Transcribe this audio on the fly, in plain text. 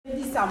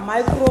emisa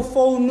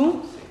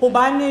microphone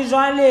hobane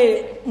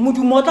jwale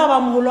modumo o tla ba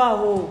moholo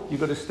haholo. You've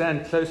got to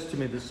stand close to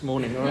me this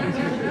morning, all right?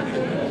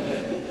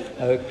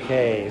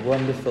 Okay,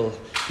 wonderful.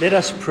 Let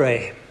us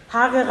pray.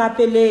 Ha re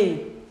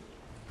rapeleng.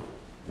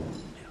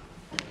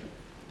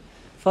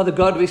 Father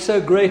God, we're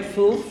so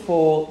grateful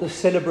for the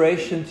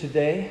celebration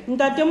today.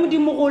 Ntate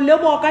modimo go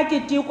leboha ka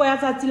keteko ya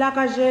tsatsi la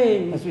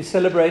kajeno. As we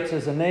celebrate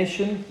as a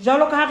nation,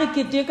 Jalo ka ha re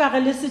keteka re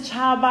le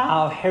setjhaba,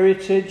 our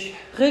heritage,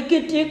 re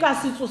keteka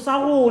setso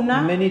sa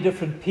rona. many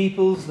different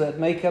peoples that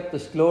make up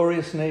this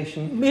glorious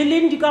nation. Me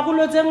leng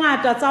dikarolo tse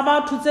ngata tsa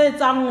batho tse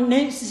etsang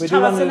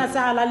setjhaba sena se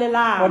I want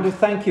halalelang. to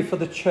thank you for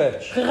the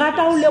church, Re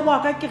rata ho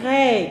leboha ka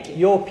kereke,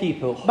 your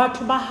people,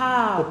 batho ba the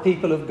hao,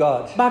 people of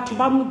God. batho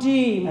ba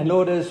modimo. And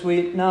Lord, as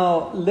we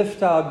now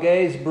lift our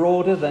gaze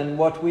broader than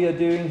what we are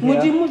doing here,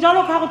 Modimo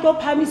jalo ka re tlo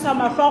phamisa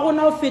mahlo a rona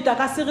ho feta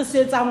ka se re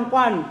se etsang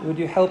kwano. would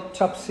you help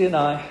Topsy and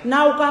I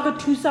Na o ka re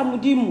thusa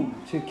modimo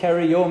to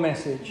carry your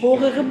message hore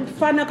re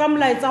fane ka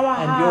molaetsa wa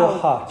and your hao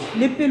heart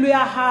le pelo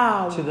ya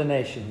hao to the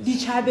nations.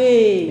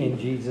 ditjhabeng In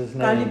Jesus'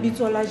 ka name.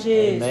 lebitso la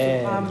Jesu.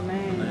 Amen.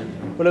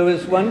 Amen. Well, it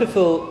was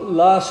wonderful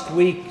last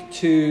week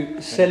to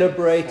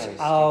celebrate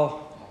our...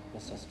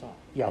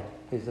 Yeah,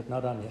 is it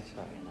not on yet?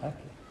 Okay.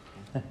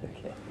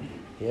 Okay.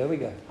 Here we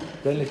go.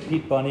 Don't let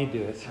Pete Bonnie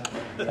do it.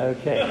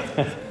 Okay.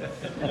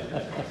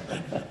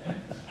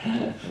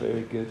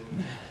 Very good.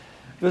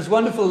 It was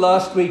wonderful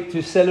last week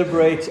to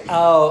celebrate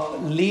our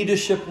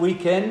leadership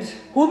weekend,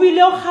 Ho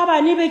bile o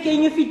kgabane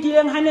bekeng e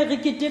fetileng ha ne re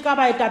keteka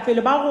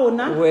baetapele ba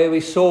rona. where we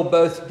saw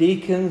both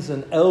deacons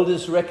and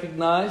elders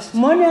recognized.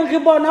 Mo neng re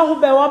bona ho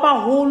bewa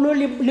baholo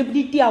le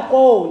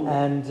ditiakone.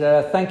 And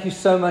thank you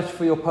so much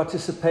for your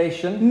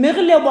participation. Mme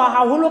re leboha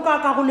haholo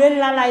ka karolo e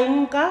lala e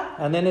nka.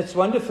 And then it's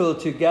wonderful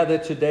to gather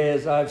today,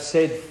 as I've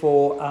said,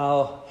 for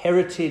our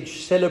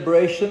heritage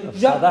celebration of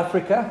South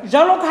Africa.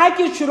 Jalo ka ha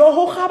ke tshilo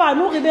ho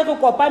kgabane re be re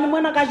kopane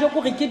mona ka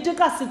jeko re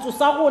keteka setso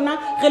sa rona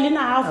re le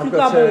na I've Afrika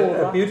got a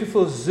Borwa.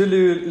 beautiful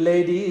Zulu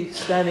lady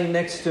standing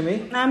next to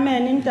me.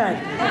 Amen ntate.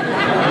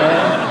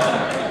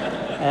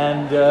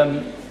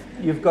 And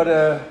you've got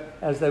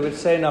as they would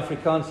say in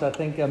Afrikaans, I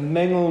think, a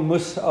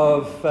mengelmoes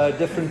of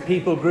different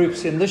people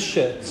groups in this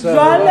shirt. So,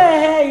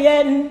 Jwale he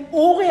yen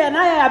o re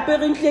yana ya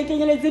apereng tle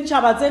kenyeletse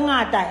ditjhaba tse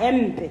ngata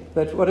empe.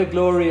 but what a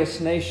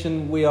glorious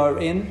nation we are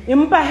in.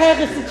 Empa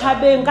he re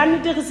setjhabeng ka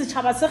nnete re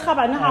setjhaba se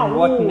kgabane And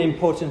what an haholo.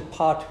 important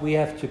part we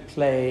have to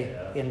play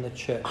in the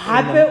church,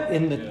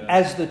 Hape-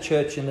 as the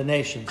church in the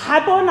nations.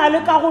 Hape o na le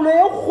karolo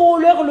e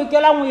kgolo e re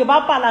lokelang ho e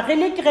bapala re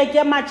le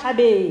kereke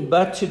matjhabeng.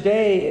 But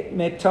today,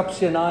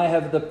 Topsy and I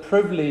have the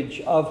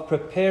privilege of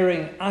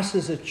preparing us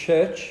as a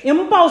church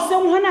Empa o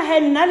seng hona he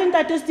nna le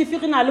ntate Steve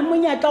re na le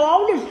monyetla wa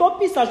ho le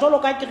hlophisa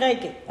jwalo ka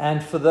kereke.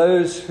 and for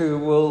those who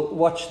will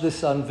watch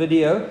this on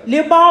video,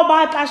 Le bao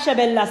ba tla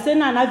shebella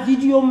sena na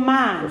video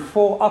man.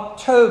 for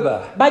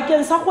October.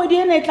 Bakeng sa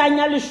kgwedi ena e tlang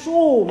ya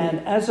 10. And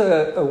as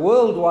a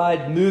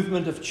worldwide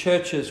movement of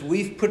churches,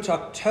 we've put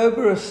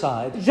October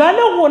aside Jwale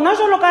rona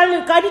jwalo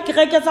ka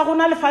dikereke tsa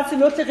rona lefatshe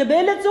lohle re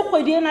beeletse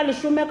kgwedi ena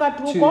 10 ka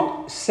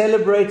thoko to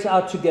celebrate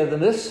our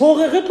togetherness,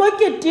 hore re tlo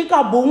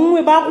keteka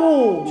bonngwe ba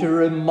rona. to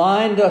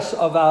remind us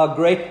of our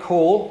great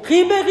call,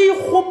 Re be re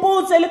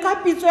ikgopotse le ka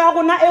pitso ya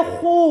rona e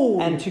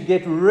kgolo. and to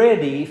get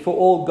ready for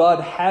all God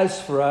has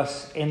for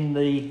us in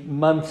the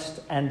months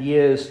and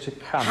years to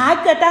come.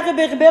 Ha qeta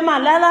re be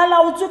malalala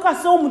o tsoka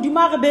seo modimo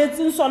a re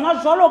beetseng sona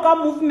jwalo ka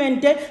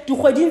movement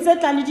dikgweding tse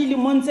tlang le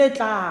dilemong tse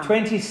tlang.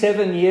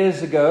 27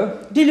 years ago,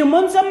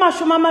 Dilemong tse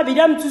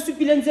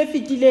 27 tse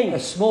fetileng. a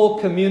small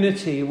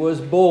community was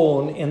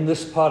born in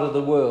this part of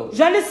the world.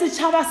 Jwale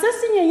setjhaba se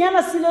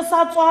senyenyana se le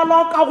sa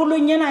tswalwa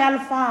karolong ena ya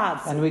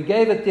lefatshe. And we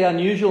gave it the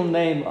unusual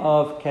name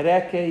of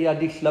Kereke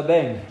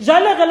Yadislabeng,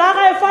 Jwale re la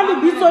ra e fa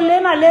lebitso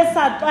lena le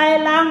sa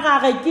tlwaelang ra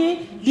re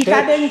ke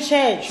Ditlabeng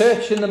Church.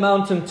 Church in the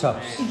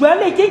mountaintops.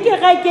 Jwale ke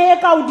kereke e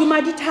ka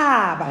hodima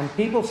dithaba. And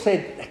people said,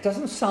 it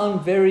doesn't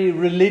sound very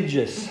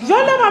religious.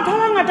 Jwale batho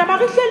ba bangata ba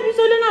re hle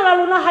lebitso lena la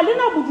lona ha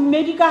lena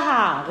bodumedi ka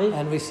hare.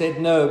 And we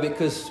said, no,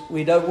 because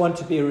we don't want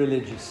to be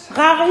religious.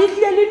 Ra re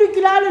hle le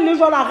lokile ha le le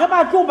jwalo ha re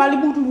batle ho ba le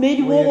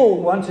bodumedi bo We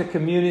rona. want a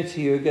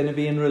community who are going to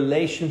be in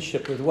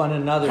relationship with one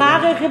another. Ra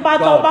re re and batla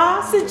God.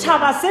 ba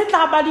setjhaba se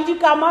tla ba le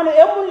dikamano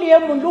e mong le e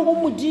mong le ho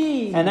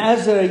modimo. And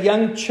as a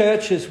young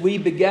church, as we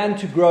began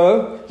to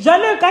grow,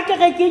 Jwale ka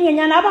kereke e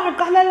nyenyana ha ba re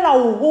qalella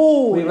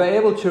ho we hola. were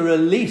able to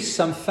release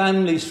some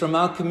families from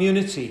our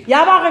community.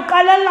 Ya ba re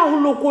qalella ho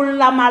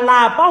lokolla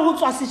malapa ho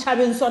tswa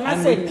setjhabeng sona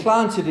And we sena.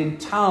 planted in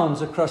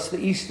towns across the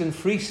Eastern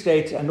Free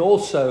State and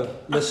also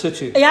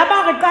Lesotho. Ya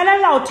ba re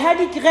qalella ho theha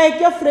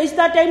dikereke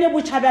Foreisetata ene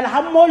Botjhabela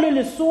ha mmoho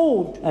le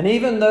Lesotho. And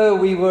even though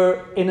we were were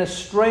in a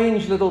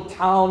strange little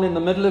town in the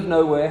middle of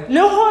nowhere.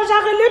 Le hoja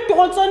re le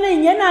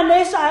torotsoneng ena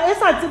e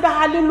sa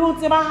tsebahale le ho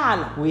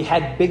tsebahala. We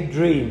had big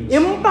dreams.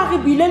 Empa re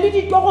bile le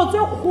ditoro tse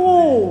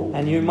kgolo.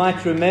 And you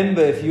might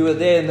remember, if you were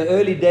there in the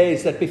early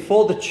days, that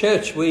before the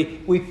church we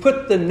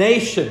put the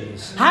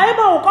nations. Haeba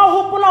o ka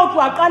hopola ho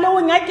tloha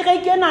qalehong ya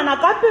kereke enana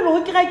ka pele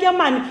ho kereke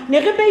mane ne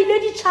re beile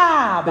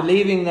ditjhaba.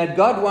 Believing that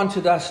God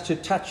wanted us to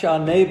touch our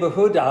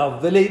neighborhood, our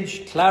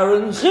village,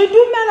 Clarence, Re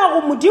dumela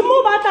go Modimo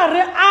o batla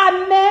re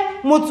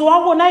ame motse wa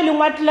rona e leng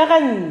wa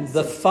Clarence.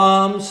 the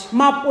farms,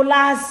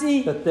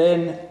 Mapolasi but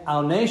then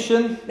our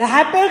nation le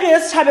hape re ye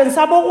setjhabeng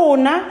sa bo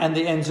rona and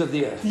the ends of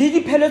the earth. le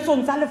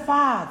dipheletsong tsa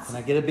lefatshe. And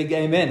I get a big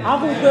amen. Ha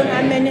go utlweng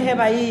amen he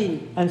ba ene.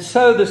 And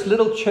so this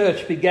little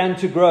church began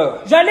to grow.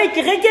 Jwale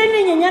kereke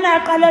ene nyenyana ya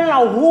qalella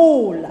ho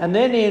hola. And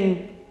then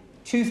in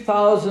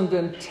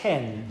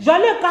 2010,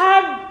 Jwale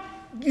ka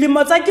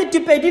lemo tsa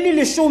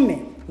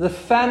 2010 the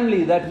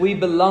family that we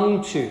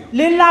belong to,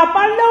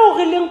 lelapa leo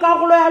re leng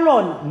karolo ya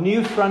lona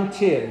New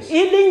Frontiers,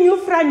 e leng New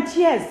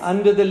Frontiers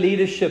under the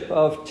leadership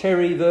of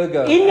Terry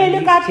Virgo e ne and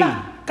le his team,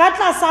 ka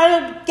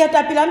tlasa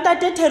ketapele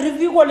ntate Terry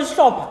Virgo le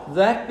sehlopha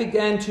that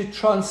began to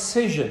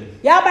transition.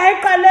 ya ba e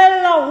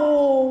qalella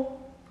ho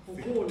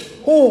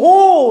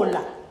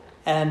hola.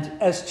 And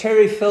as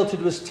Terry felt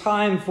it was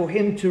time for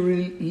him to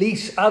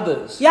release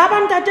others, Ya ba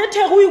ntate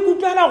Terry o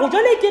ikutlwela go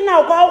jwale ke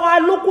nako ya go a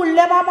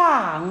lokolle ba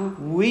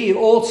bang. we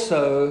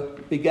also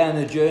began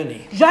a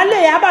journey.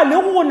 Jwale ya ba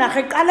le rona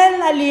re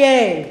qalella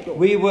leeto.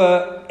 We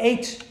were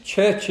 8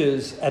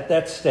 churches at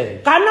that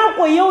stage. Ka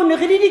nako eo ne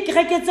re le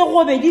dikereke tse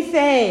robedi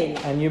fela.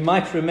 And you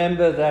might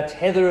remember that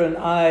Heather and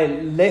I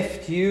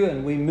left you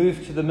and we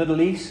moved to the Middle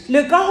East.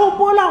 Le ka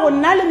hopola go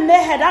nna le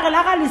mmeheda re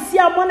la ga le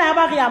sia mona ya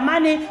ba re ya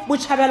mane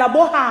botjhabela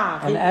bo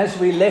And hare. as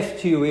we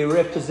left you, we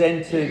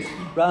represented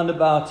round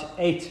about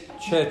 8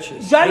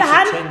 churches, 8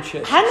 Jwale to 10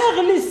 churches. ha ne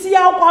re le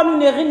sia kwa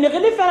ne re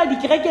le fela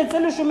dikereke tse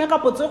 10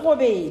 kapo tse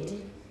robedi.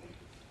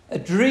 A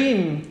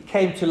dream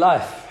came to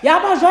life. Ya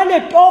ba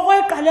jwale toro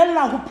e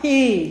qalella ho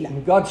phela.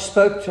 And God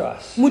spoke to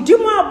us.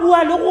 Modimo a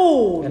bua le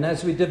rona. And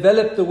as we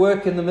developed the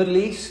work in the Middle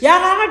East, Ya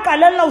ga re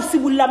qalella ho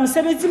sibulla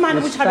mosebetsi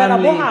mane this botjhabela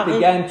bo family hare.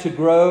 began to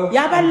grow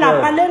Ya ba and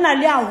lapa grow. lena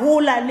le a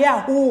hola le a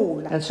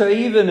hola. And so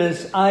even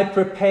as I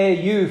prepare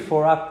you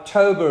for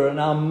October and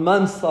our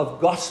month of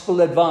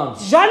gospel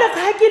advance, Jwale ka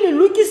ha ke le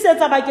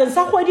lokisetsa bakeng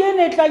sa kgwedi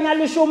ena e tlang ya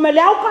 10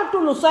 le ha o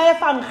katoloso ya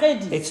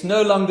efangedi. it's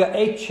no longer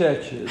 8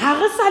 churches, Ha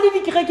re sa le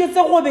dikereke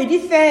tse robedi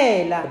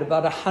fela. but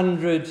about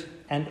 180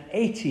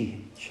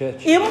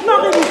 churches. Empa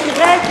re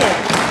dikereke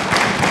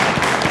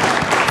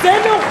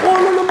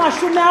tse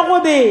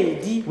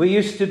 180. We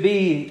used to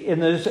be, in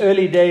those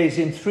early days,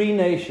 in 3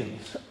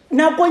 nations.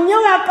 Nakong eo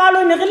ya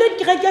qalo ne re le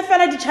dikereke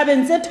fela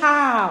ditjhabeng tse We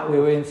tharo.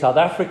 were in South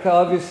Africa,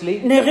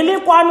 obviously. Ne re le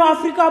kwano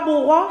Afrika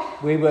Borwa,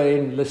 We were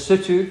in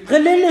Lesotho. re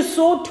le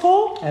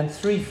Lesotho. And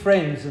 3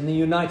 friends in the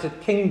United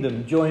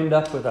Kingdom joined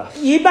up with us.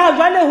 Iba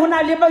jwale ho na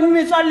le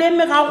metswalle e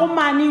meraro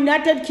mane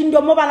United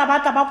Kingdom mo bala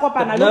batla ba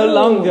kopana But le no rona.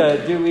 longer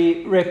do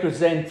we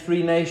represent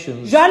 3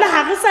 nations. Jwale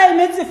ha re sa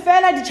emetse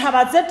fela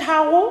ditjhaba tse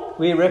tharo.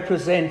 We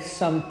represent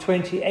some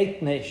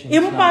 28 nations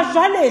Empa now.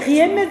 jwale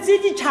re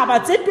emetse ditjhaba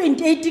tse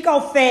 28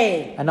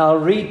 kaofela. And I'll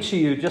read to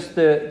you just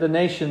the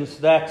nations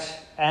that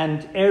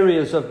and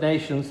areas of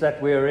nations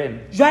that we're in.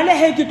 Jwale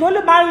he ke tlo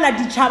le balla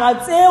ditjhaba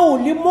tseo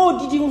le mo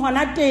di ding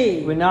hona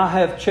teng. We now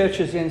have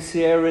churches in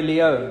Sierra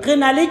Leone. Re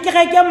na le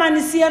kereke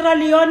mane Sierra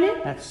Leone,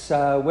 That's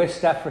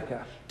West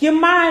Africa. ke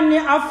mane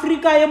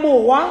Afrika e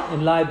Borwa,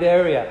 In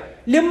Liberia.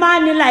 le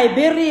mane In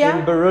Liberia,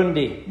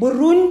 Burundi.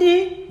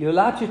 Burundi. You're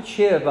allowed to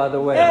cheer, by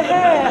the way.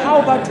 Ha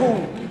o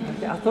bathong.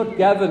 I thought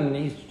Gavin,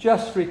 he's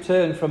just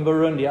returned from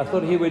Burundi. I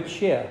thought he would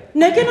cheer.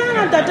 Ne ke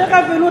nahana ntate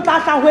ka pele o tla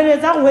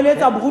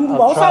hweletsa Burundi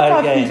ba o sa I'll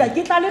tla try again. fihla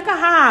ke tla leka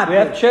We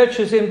hape. have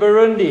churches in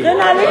Burundi. Re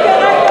na le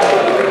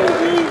kereke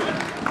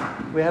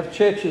Burundi. We have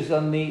churches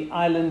on the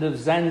island of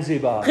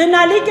Zanzibar. Re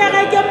na le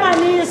kereke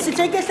mane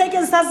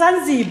setleketlekeng sa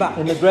Zanzibar.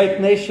 In the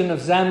great nation of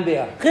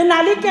Zambia. Re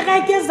na le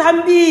kereke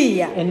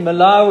Zambia, In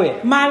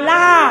Malawi.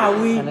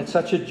 Malawi. And it's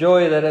such a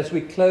joy that as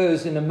we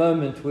close in a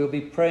moment, we'll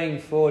be praying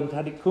for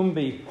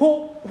Ntadikumbi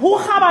Ho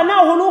kgabana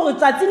holo hore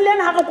tsatsing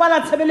lena ha re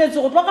kwala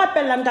tshebeletso go tlo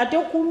rapella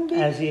ntate Kumbi.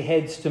 as he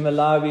heads to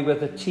Malawi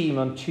with a team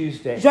on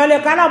Tuesday.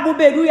 Jwale ka la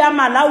bobedi ya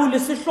Malawi le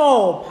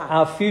sehlopha.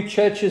 Our few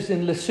churches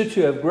in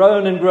Lesotho have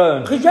grown and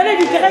grown. Re jwale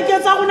dikereke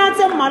tsa rona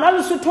tse mmalwa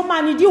Lesotho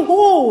mane di And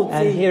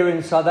hotse. here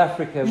in South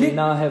Africa, we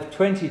now have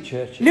 20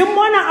 churches. Le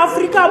mona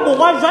Afrika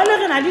Borwa jwale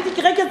re na le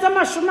dikereke tse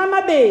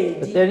 20.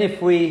 But then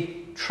if we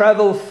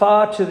travel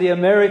far to the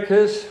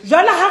Americas,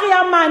 Jwale ha re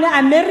ya mane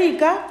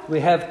America, we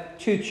have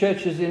 2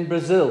 churches in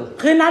Brazil.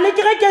 re na le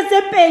kereke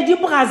tse 2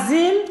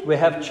 Brazil, We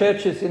have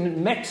churches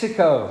in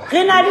Mexico.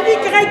 re na le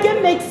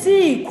dikereke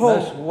Mexico.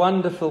 Most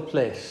wonderful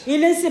place. E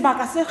leng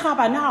sebaka se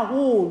kgabane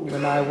haholo.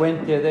 When I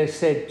went there, they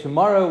said,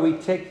 tomorrow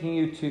we're taking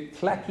you to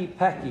Klaki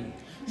Paki.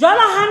 Jwale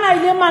hana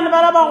ile mane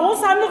bala ba go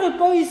sane re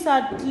tlo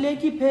isa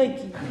tleki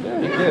pheki.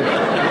 Very good.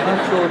 I'm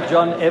not sure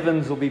John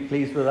Evans will be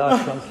pleased with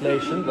our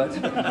translation, but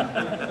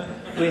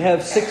we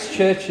have 6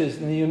 churches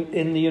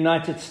in the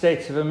United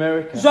States of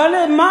America.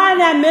 Jwale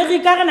mane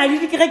America re na le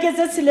dikereke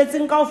tse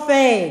tsheletseng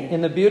kaofela.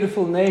 In the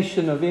beautiful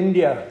nation of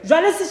India,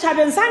 Jwale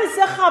setjhabeng sane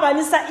se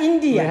kgabane sa we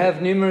India.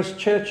 have numerous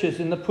churches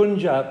in the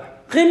Punjab,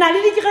 Re na le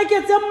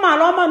dikereke tse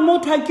mmalwa man mo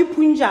thwa ke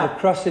Punjab,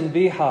 across in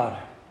Bihar,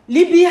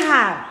 le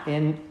Bihar,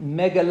 in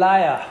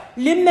Meghalaya,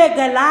 le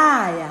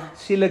Meghalaya,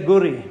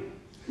 Siliguri,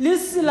 le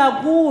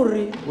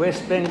Silaguri,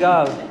 West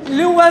Bengal,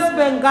 le West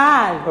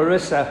Bengal,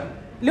 Orissa,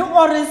 le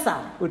Orissa,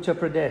 Uttar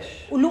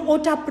Pradesh, le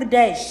Uttar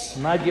Pradesh,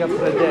 Madhya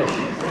Pradesh,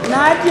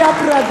 Madhya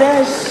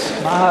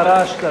Pradesh,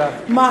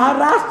 Maharashtra,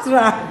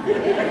 Maharashtra,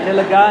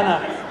 Telangana,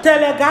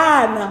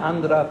 Telangana,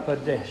 Andhra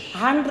Pradesh.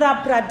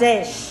 Andhra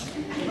Pradesh.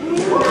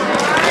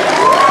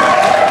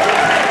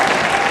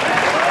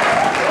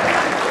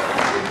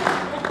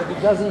 But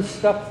it doesn't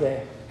stop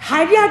there.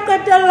 Ha di a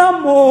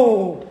qetella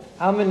moo.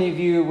 How many of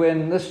you,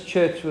 when this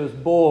church was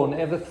born,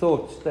 ever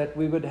thought that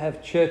we would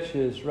have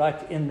churches right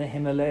in the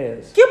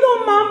Himalayas? Ke bo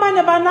mang ba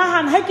ne ba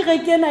nahana ha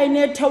kereke ena e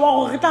ne e thewa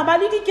gore re tla ba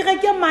le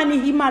dikereke mane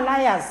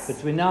Himalayas.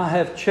 But we now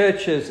have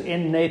churches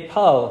in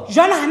Nepal,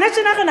 Jwale hana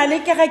tjena re na le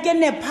kereke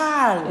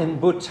Nepal in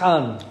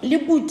Bhutan. le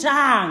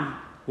Bhutan.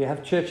 We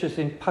have churches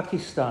in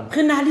Pakistan.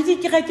 Re na le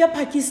dikereke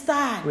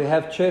Pakistan. We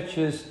have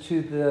churches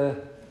to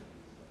the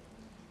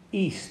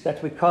east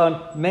that we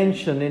can't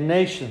mention in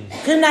nations.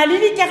 Re na le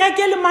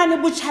dikereke le mane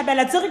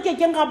botjhabela tse re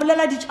kekeng ra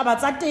bolela ditjhaba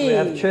tsa We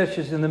have teng.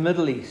 churches in the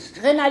Middle East.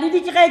 Re na le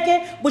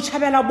dikereke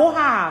botjhabela bo We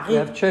hare.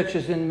 have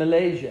churches in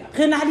Malaysia.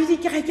 Re na le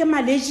dikereke We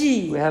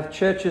Malaysia. have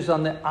churches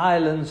on the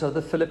islands of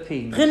the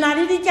Philippines. Re na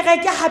le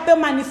dikereke hape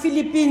mane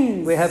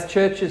Philippines. We have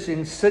churches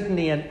in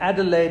Sydney and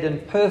Adelaide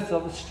and Perth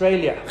of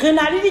Australia. Re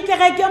na le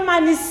dikereke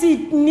mane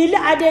Sydney le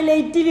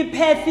Adelaide le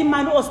Perth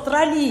mane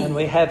Australia. And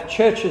we have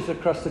churches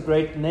across the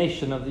great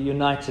nation of the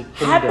United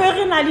Hape Kingdom.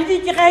 re na le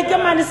dikereke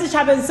mane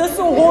setjhabeng se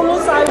seholo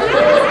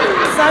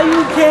sa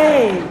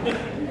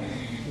UK.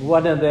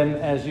 One of them,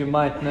 as you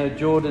might know,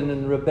 Jordan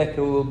and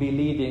Rebecca will be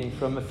leading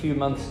from a few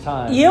months'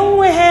 time. Ye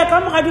nngwe he ka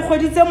mora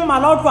dikgwedi tse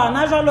mmalwa o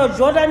tloana jwalo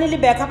Jordan le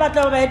Becca ba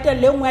tla ba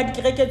etelle nngwe ya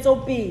dikereke tseo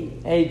pele.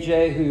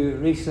 AJ, who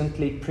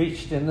recently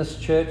preached in this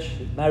church,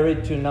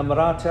 married to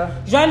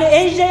Namrata, Jwale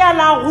AJ ya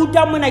la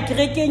ruta mona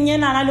kerekeng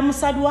ena na le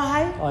mosadi wa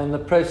hae. are in the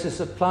process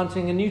of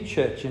planting a new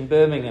church in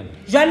Birmingham.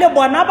 Jwale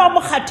bona ba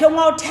mokgatheng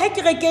wa ho theha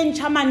kereke e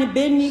ntjha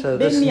mane So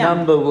this Birmingham.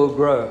 number will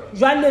grow.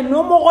 Jwale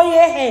nomoro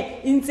ye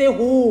he e ntse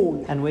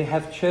hola. And we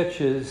have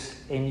churches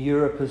in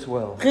Europe as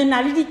well. Re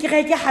na le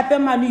dikereke hape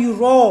mane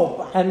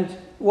Europa. And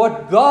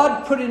what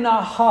God put in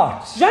our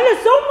hearts Jwale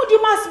seo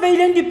Modimo a se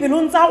beileng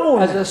dipelong tsa as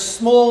rona a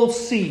small e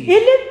seed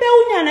le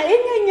peunyana e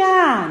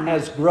nyenyane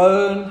has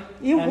grown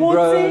e and hotse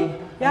grown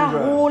ya and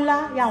grown.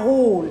 hola ya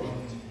hola.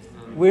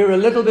 We're a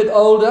little bit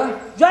older.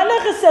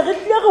 Jwale re se re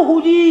tlile re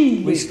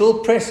hodile We're still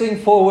pressing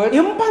forward.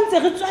 empa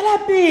ntse re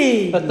tswela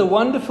pele. But the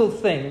wonderful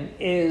thing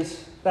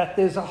is that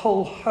there's a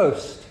whole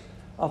host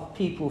of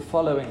people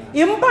following us.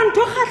 Empa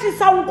ntho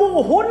kgahlisang ke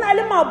hore ho na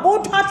le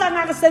mabotho a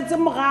tlang a re setse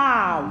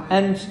morao.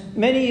 And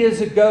many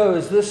years ago,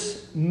 as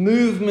this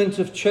movement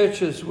of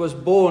churches was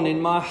born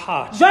in my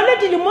heart, Jwale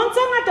dilemong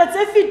tse ngata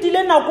tse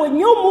fetile nakong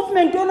eo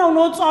movement ena o ne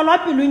o tswalwa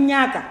pelong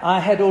ya ka. I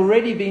had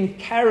already been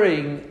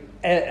carrying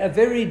a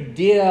very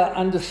dear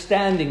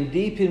understanding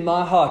deep in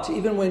my heart,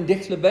 even when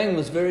Diklebang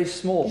was very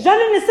small.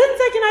 Jwale ne se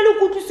ntse ke na le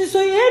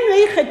kutlwisiso eno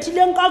e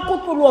ikgethileng ka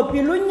kotloloho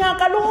pelong ya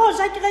ka le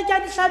hoja kereke ya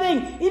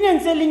dihlabeng e ne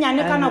ntse le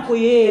nyane ka nako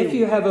If eo.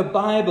 you have a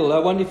Bible, I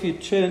wonder if you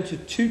turn to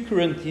 2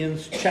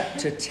 Corinthians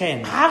chapter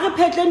 10. Ha re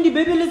phetleng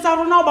dibebele tsa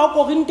rona ba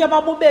Korinte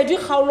ba bobedi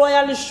kgaolo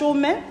ya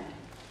 10.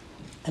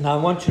 And I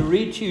want to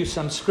read to you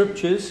some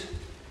scriptures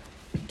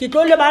Ke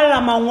tlo leballa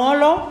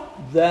mangolo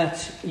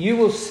that you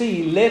will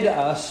see led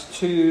us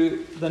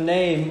to the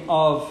name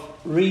of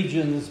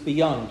regions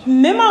beyond.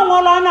 mme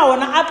mangolo ana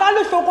ona a tla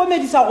le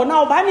hlokomedisa rona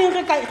hobaneng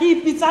re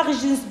ipitsa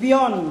regions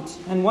beyond.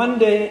 And one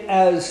day,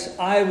 as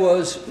I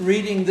was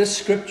reading this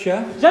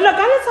scripture, Jwale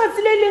ka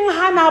letsatsi le leng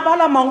ha na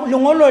bala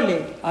lengolo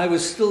le I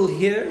was still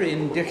here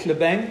in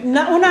Diklebang.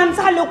 o na ntse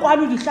a le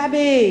kwano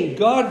dihlabeng.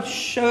 God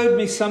showed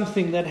me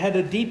something that had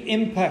a deep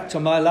impact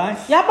on my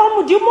life. Ya ba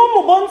Modimo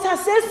mo bontsha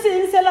se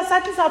seng se la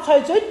sa tlisa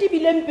tshwaetso e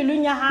tibileng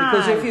pelong ya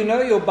Because if hae. you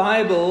know your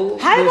Bible,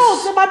 Ha eba o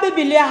this tseba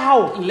Bebele ya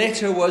hao,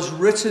 letter was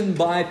written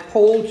by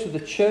Paul to the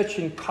church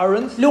in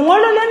Corinth,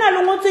 lengolo lena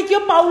le ngotswe ke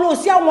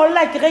Paulos ya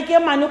ngolla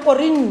kereke mane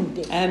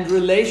Korinte. and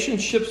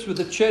relationships with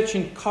the church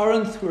in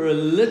Corinth were a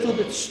little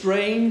bit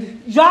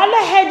strained. Jwale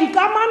he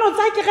dikamano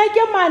tsa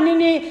kereke mane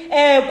ne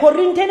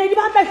Korinte ne di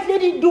batla hlile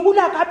di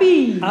hula ka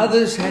boima.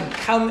 Others had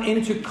come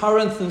into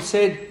Corinth and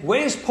said,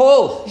 "Where's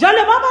Paul?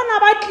 Jwale ba bana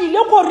ba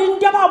tlile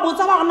Korinte ba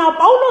botsa ba rena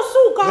Paulos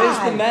o Where's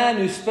the kae? man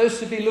who's supposed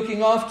to be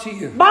looking after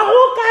you? Ba go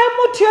kae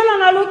motho yona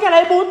na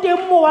lokela e bo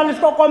teng mo wa le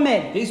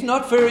hlokomela. He's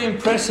not very very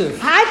impressive.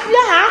 Ha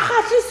tlile ha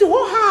kgahlise ho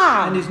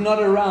hang. And he's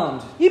not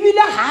around.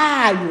 Ebile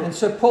hayo. And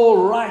so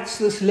Paul writes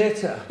this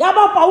letter Ya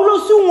ba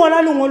Paulos o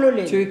ngola lengolo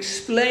le. to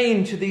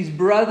explain to these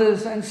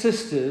brothers and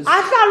sisters A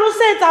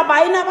hlalosetsa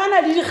baina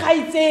bana le how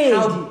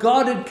dikgaitsedi.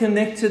 God had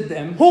connected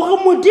them Hore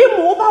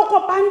Modimo o ba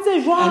kopantse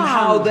and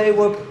how jwang. they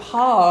were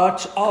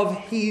part of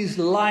his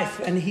life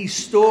and his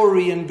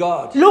story in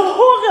God. Le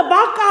hore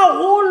ba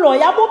karolo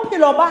ya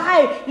bophelo ba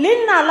hae le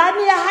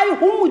nalane ya hae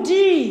ho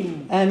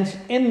Modimo. And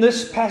in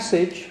this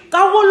passage,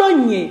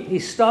 Karolong e he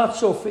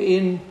starts off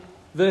in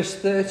verse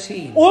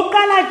 13. o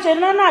kala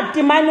tjenana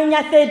temaneng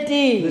ya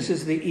 13. This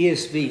is the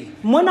ESV.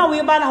 Mona o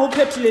e bala ho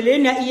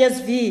phetholeleng ya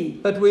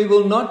ESV. But we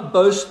will not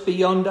boast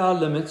beyond our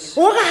limits,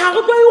 Hore ha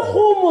re tlo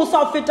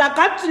ikgomosa ho feta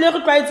ka tsela e re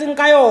tlwaetseng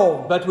ka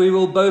yona. but we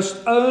will boast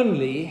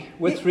only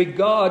with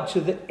regard to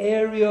the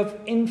area of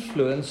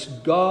influence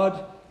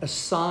God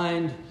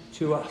assigned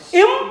to us.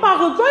 Empa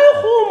re tlo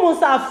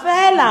ikgomosa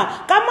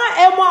fela ka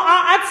maemo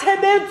a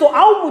tshebetso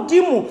ao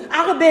Modimo a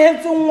re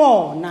behetseng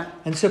ona.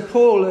 And so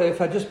Paul, if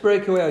I just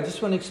break away, I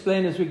just want to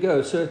explain as we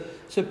go. So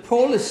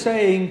Paul is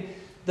saying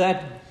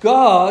that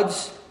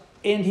God's,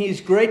 in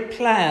his great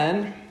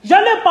plan,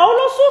 Jale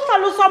Paulos o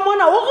hlalosa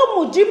mona o re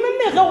Modimo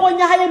mererong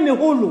ya hae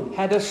meholo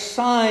had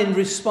assigned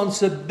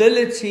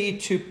responsibility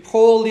to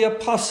Paul the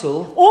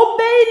apostle o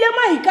beile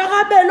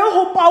maikarabelo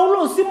ho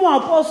Paulos for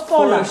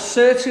moapostola a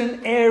certain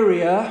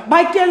area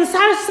bakeng sa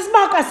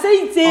sebaka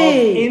se of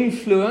itseng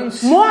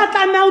influence mo a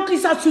tlameha ho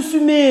tlisa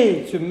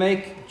tshusumetso to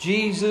make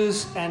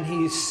Jesus and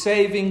his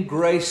saving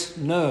grace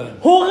known.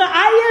 hore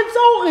a etse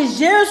hore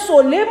Jesu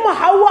le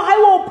mohau wa hae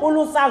o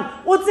pholosang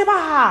o So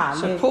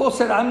tsebahale. Paul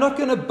said, I'm not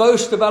going to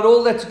boast about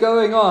all that's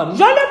going on.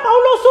 Jale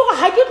Paulos o re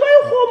ha ke tlo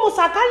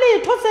ikgomosa ka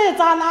letho se I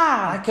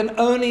etsahalang. can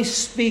only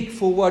speak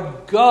for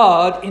what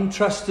God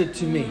entrusted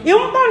to me.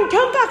 Empa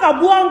ntho nka ka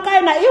buang ka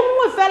ena e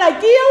nngwe fela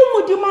ke eo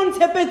Modimo a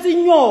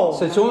ntshepetseng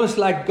So yona. it's almost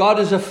like God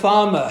is a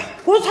farmer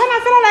Ho tshwana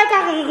fela le ka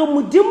re re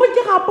Modimo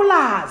ke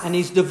rapolasi. and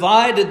he's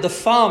divided the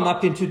farm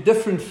up into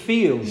different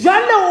fields.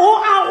 Jale o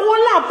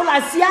arola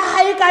polasi ya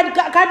hae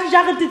ka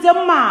dijarete tse And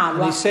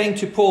mmalwa. he's saying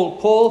to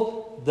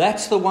Paul,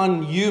 that's the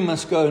one you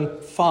must go and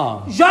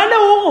farm. Jale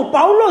o re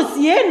Paulos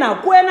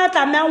yena ko wena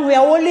tlamehang ho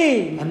ya o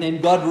lema. And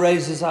then God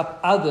raises up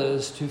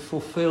others to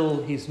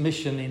fulfill his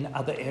mission in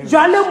other areas.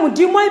 Jale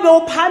Modimo e be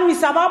o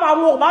phamisa ba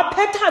bang hore ba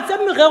phethatse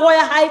merero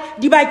ya hae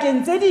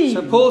dibakeng tse ding.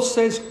 So Paul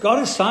says, God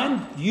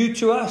assigned you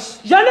to us.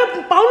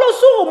 Jale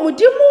Paulos o re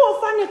Modimo o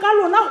fane ka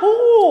lona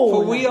ho For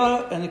rona. we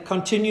are, and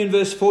continue in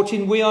verse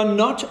 14, we are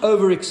not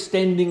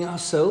overextending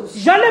ourselves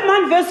Jale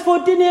man verse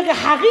 14 e re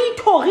ha re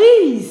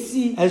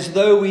ithorisi as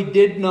though we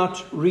did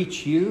not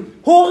reach you.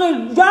 hore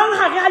jwang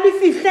ha re a le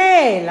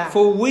fihlela.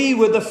 For we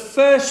were the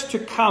first to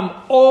come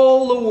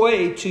all the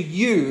way to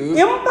you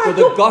for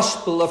the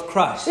gospel of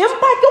Christ.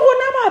 Empa ke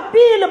rona ba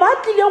pele ba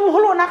tlileng ho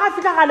lona ka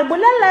fihla ga le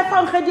bolella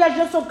efangedi ya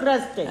Jesu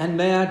Kriste. And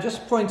may I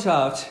just point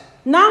out,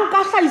 Nang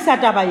ka hlahisa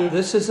taba e.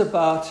 this is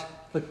about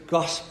the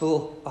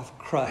gospel of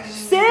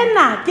Christ.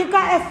 Sena ke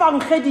ka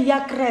efangedi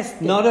ya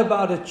Kriste. Not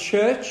about a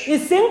church E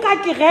seng ka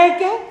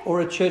kereke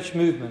or a church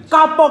movement.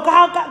 kapo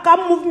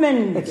ka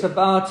movement. It's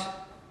about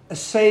a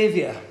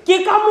savior,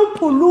 Ke ka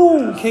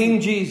mopholosi King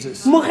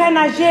Jesus,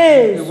 Morena who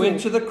Jesu went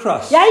to the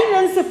cross, ya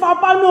ileng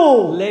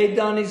sefapanong laid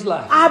down his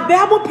life, a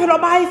beha bophelo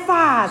ba hae so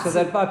fatshe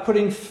that by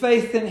putting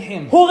faith in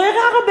him, hore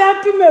ga re beha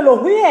tumelo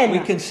ho we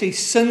yena can see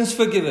sins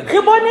forgiven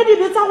re bone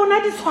dibe tsa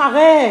rona di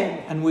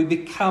tshwarelwa. and we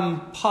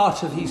become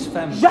part of his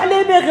family.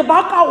 Jale be re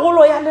ba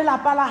karolo ya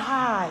lelapa la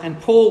hae.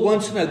 And Paul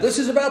wants to know, this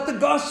is about the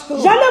gospel.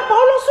 Jale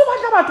Paulos o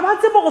batla batho ba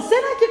tsebe hore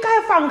sena ke ka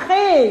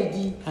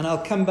efangedi. And I'll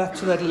come back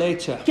to that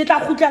later. Ke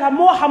tla kgutlela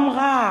moo ha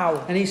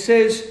morao. And he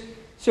says,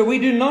 so we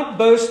do not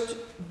boast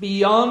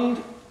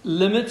beyond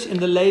limit in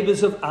the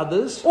labors of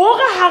others. O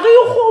re ha re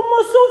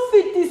ikgomose ho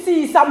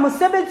fetisisa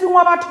mosebetsing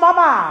wa batho ba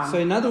bang. So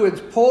in other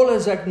words, Paul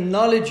is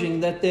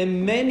acknowledging that there are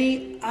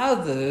many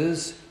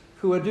others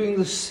who are doing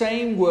the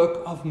same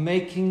work of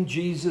making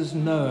Jesus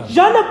known.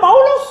 Jale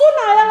Paulos o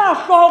na ela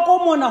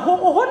hloko mona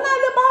hore ho na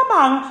le ba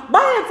bang ba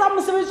etsang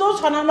mosebetsi o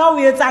tshwanang le o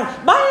etsang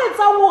ba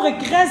etsang hore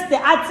Kriste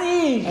a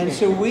tsejwe. And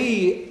so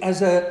we,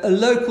 as a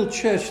local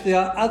church, there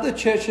are other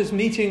churches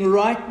meeting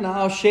right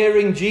now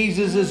sharing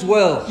Jesus as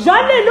well.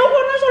 Jale le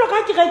rona jwalo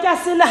ka kereke ya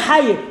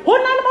selehae ho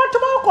na le batho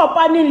ba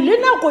kopaneng le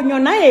nakong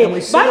yona e And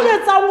we ba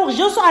etsang hore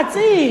Jesu a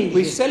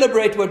We tsejwe.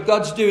 celebrate what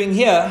God's doing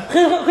here,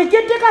 Re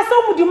keteka seo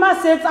Modimo a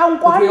se etsang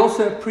but we kwano.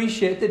 also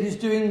appreciate that he's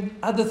doing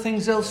other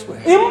things elsewhere.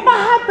 Empa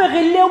hape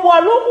re leboha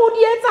le go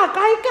di etsa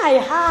kae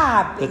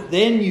hape. But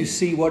then you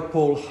see what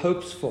Paul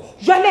hopes for.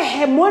 Jwale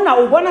he mona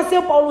o bona se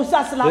Paulus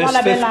a se Verse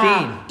 15.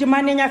 labalabelang.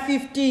 Temaneng ya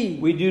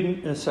 15. We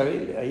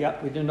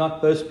do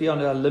not boast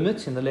beyond our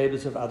limits in the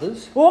labors of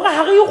others, Hore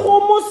ha re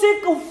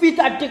ikgomose ka ho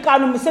feta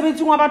tekano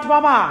mosebetsing wa batho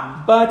ba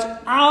bang.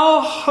 but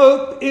our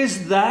hope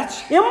is that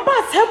Empa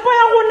tshepo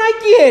ya rona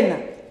ke ena.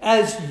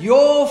 as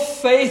your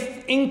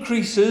faith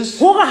increases,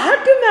 Hore ha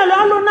tumelo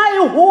ya lona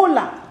e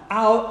hola.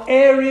 our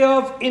area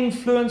of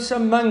influence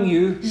among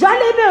you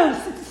jwale ebe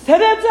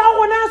tshebetso ya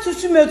rona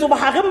susumetso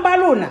bohareng ba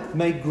lona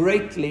may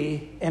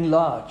greatly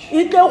enlarge.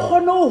 e tle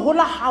kgone ho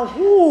hola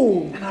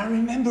haholo. And I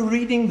remember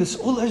reading this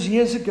all those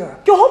years ago.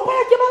 Ke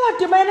hopola ke bala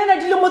tema ena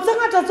dilemo tse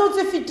ngata tseo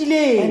tse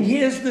fetileng. And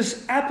here's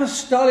this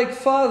apostolic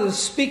father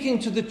speaking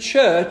to the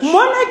church.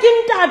 Mona ke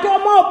ntate wa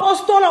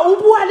maapostola o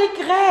bua le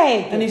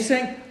kereke. And he's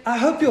saying, I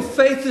hope your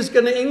faith is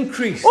going to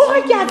increase. O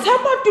re ke a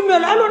tshepa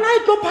tumelo ya lona e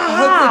tlo I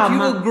hope that you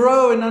phahama. will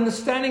grow in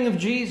understanding of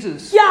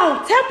Jesus. Ke a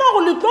tshepa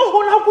gore le tlo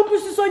hola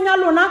kutlwisisong ya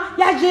lona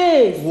ya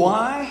Jesu.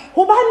 Why?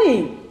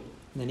 Hobaneng?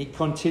 Then he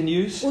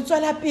continues, O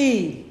tswela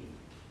pele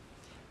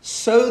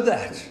so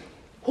that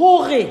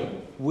hore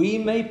we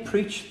may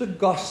preach the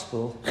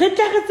gospel re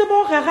tle re tsebe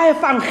ho rera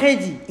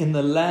efangedi in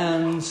the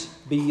lands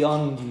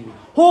beyond you.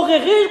 hore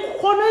re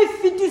kgone ho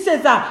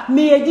fetisetsa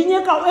meeding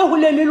e ka e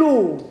hole le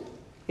lona.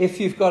 If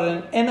you've got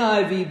an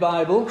NIV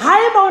Bible,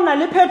 Haeba o na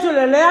le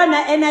phetolelo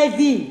yana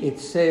NIV it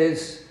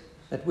says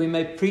that we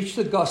may preach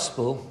the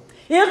gospel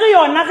e re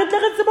yona re tle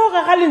re tsebe ho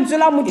rera lentswe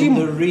la in the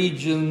Modimo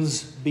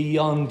regions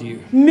beyond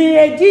you.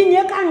 meeding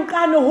e ka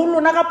nkane ho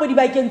lona kapo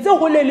dibakeng tse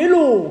hole le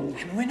lona.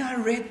 And when I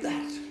read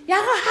that, Ya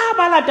re ha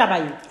ba la taba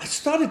e I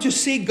started to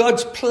see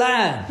God's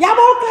plan. ya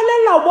ba o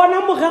kalella o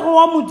bona morero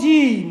wa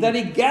Modimo That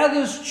he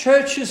gathers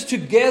churches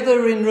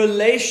together in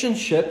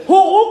relationship,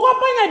 hore o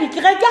kopanya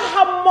dikereke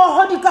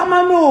hammoho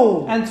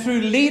dikamanong and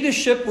through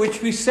leadership,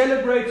 which we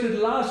celebrated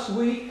last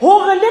week,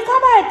 hore le ka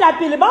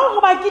baetapele ba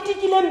hore ba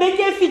ketekileng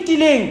beke e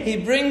fetileng he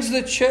brings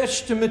the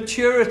church to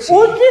maturity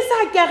o tlisa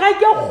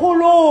kereke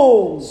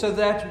kgolong so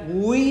that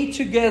we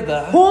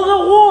together hore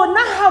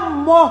rona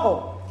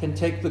hammoho can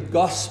take the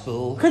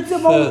gospel re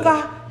tsebe ho further.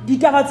 nka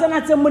ditaba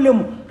tsena tse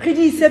molemo re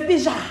di ise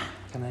pejana.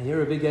 Can I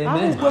hear a big Ha re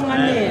amen? buang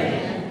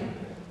amen.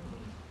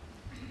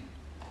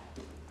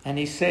 And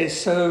he says,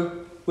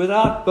 so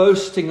without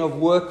boasting of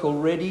work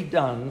already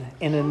done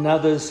in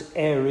another's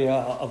area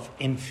of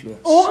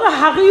influence. Ore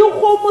ha re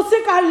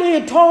ikgomose ka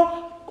letho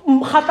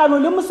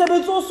kgatlano le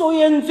mosebetsi o so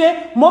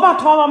entswe mo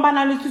batho ba bang ba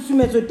nang le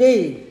tshusumetso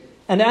teng.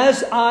 And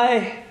as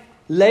I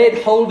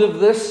laid hold of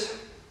this,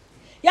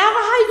 Ya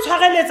re ha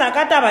itshwareletsa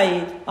ka taba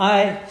e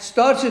I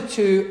started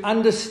to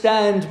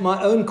understand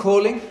my own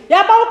calling,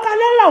 ya ba o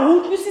kalella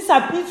ho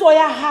utlwisisa pitso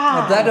ya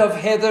that hae of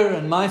Heather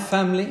and my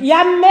family,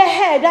 ya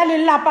mmeheda le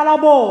lelapa la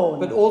bona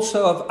but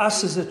also of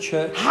us as a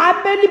church.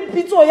 hape le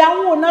pitso ya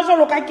rona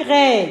jwalo ka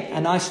kereke.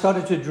 And I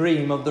started to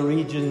dream of the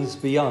regions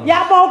beyond.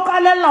 Ya ba o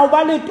kalella ho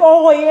ba le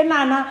toro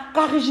enana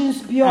ka regions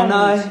And beyond.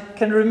 I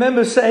can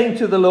remember saying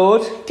to the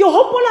Lord, Ke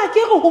hopola ke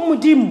re ho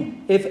Modimo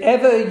if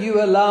ever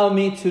you allow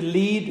me to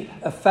lead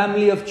a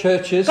family of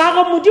churches, ka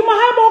re Modimo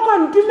ha ba o ka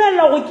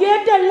ntumella hore ke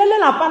etelle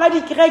lelapa la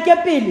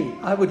dikereke pele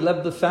I would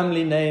love the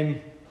family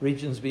name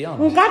Regions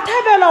Beyond. nka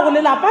thabela hore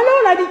lelapa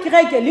leo la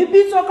dikereke le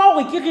bitswe ka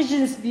hore ke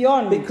regions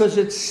beyond Because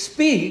it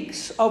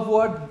speaks of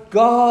what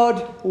God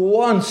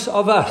wants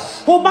of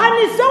us.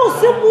 hobane seo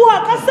se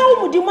bua ka seo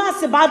Modimo a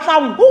se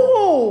batlang ho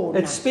rona.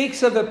 It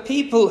speaks of a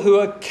people who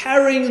are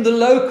carrying the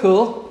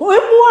local, E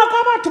bua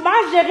ka batho ba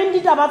jereng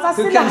ditaba tsa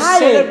who can selehae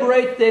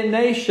celebrate their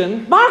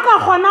nation, ba ka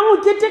kgonang ho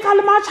keteka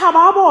le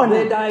matjhaba a bona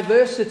their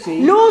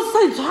diversity, le ho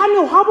se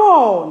tshwane hwa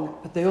bona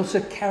but they're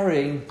also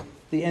carrying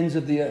the ends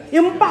of the earth.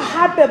 empa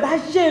hape ba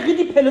jere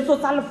dipheletso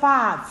tsa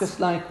lefatshe. Just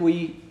like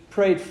we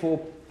prayed for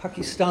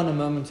Pakistan a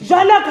moment ago,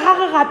 Jwale ka ha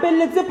re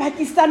rapelletse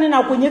Pakistan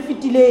nakong e or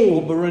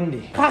fetileng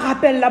Burundi. ra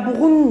rapella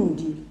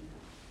Burundi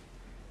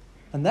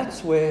And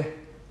that's where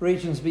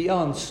Regions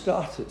Beyond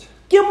started.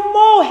 ke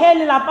moo he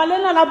lelapa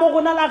lena la bo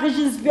rona la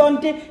regions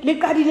beyond le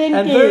qadileng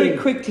And very teng.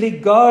 quickly,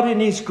 God in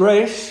His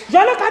grace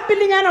Jwale ka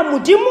pelenyana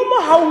Modimo mo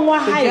haong wa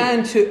hae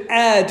began to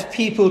add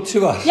people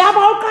to us. ya ba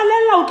o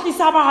kalella o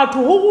tlisa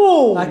batho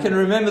ho I rona. can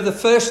remember the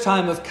first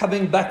time of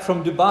coming back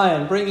from Dubai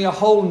and bringing a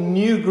whole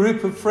new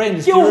group of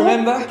friends. Do Ke you ho-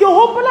 remember? ke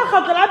hopola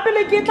kgatlo la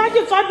pele ke tla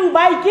ke tswa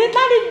Dubai ke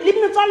tla le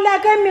metswalle ya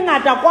ka e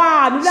mengata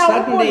kwano le a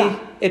Suddenly,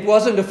 hopola it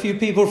wasn't a few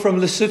people from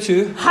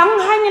Lesotho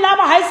hanghang la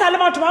ba haesale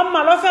batho ba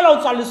mmalwa fela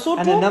o tswa and a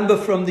Lesotho number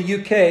from the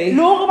UK.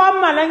 le hore ba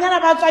mmalanyana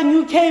ba tswa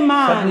UK Suddenly,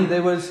 man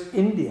there was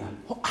India.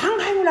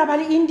 hanghang la ba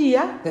le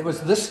India There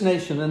was this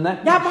nation and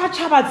that ya nation. ba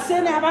tjhaba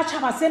sena ya ba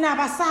tjhaba sena ya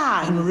ba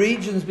sane And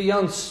Regions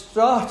Beyond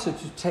started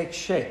to take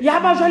shape.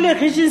 ya ba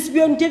jwale regions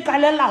beyond ke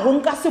kalella ho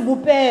nka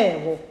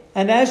sebopego.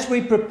 And as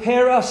we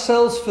prepare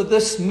ourselves for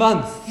this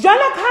month,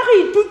 Jwale ka re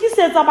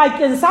itukisetsa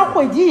bakeng sa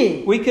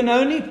kgwedi e, we can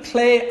only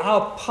play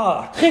our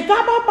part re ka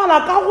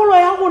bapala karolo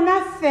ya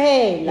rona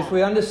fela if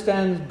we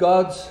understand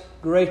God's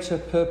greater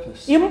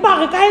purpose. empa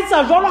re ka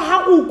etsa jwalo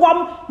ha re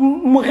ukwa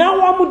morero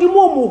wa Modimo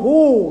o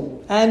moholo.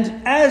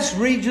 And as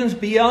Regions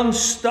Beyond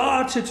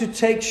started to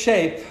take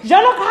shape,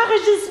 Jwalo ka ha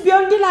regions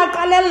beyond la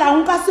kalella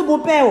ho nka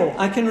sebopego,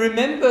 I can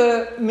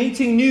remember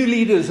meeting new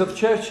leaders of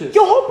churches.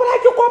 ke hopola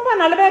ke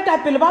kopana le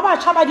baetapele ba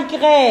batjha ba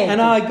dikereke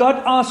And I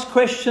got asked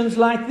questions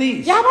like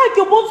these. ya ba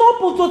ke botsa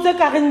potso tse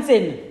ka reng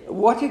tsena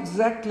What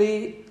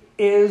exactly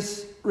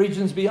is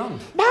Regions Beyond?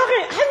 ba re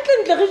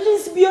hantlentle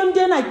regions beyond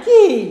ena ke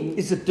eng?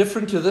 Is it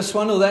different to this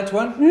one or that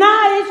one? Na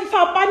e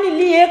fapane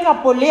le e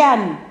kapo le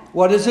yane?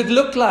 What does it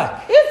look like?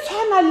 e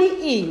tshwana le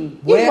eng? E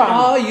Where jwang?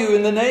 are you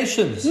in the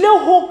nations? Le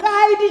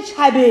hokae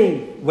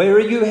ditjhabeng? Where are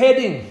you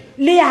heading?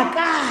 Le ya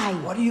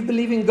kae? What are you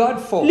believing God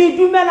for? Le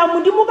dumela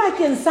modimo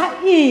bakeng sa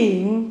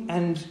eng?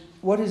 And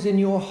what is in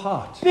your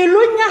heart?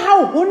 Pelong ya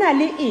hao ho na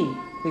le eng?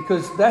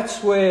 Because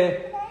that's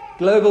where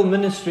global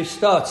ministry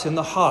starts, in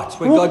the heart,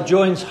 where God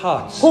joins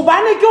hearts.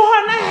 Hobane ke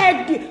hona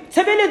he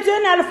tshebeletso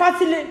ena ya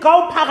lefatshe le ka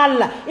ho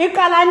pharalla e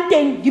qalang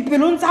teng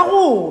dipelong tsa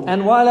rona.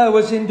 And while I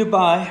was in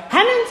Dubai,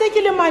 Ha ne ntse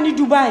ke le mane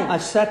Dubai, I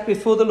sat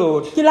before the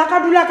Lord, ke la ka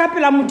dula ka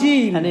pela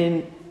modimo. and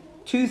in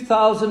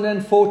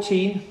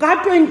 2014,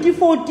 Ka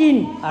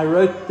 2014 I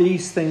wrote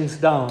these things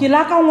down. ke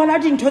la ka ngola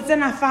dintho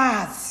tsena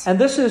fatshe. And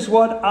this is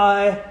what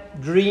I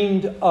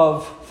dreamed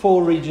of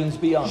 4 regions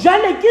beyond.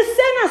 Jwale ke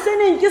sena se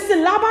neng ke se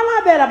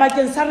labalabela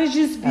bakeng sa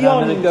Regions And I'm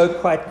going to Beyond. go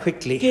quite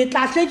quickly. Ke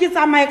tla hle ke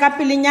tsamaye ka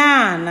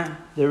pelenyana.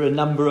 There are a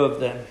number of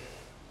them.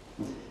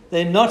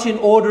 They're not in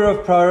order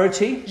of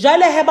priority,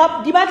 Jwale he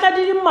ba di batla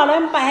di le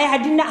mmalwa empa he ha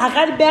di ne a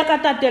ka di beha ka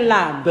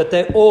tatellano. but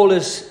they're all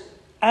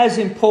as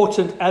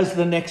important as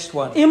the next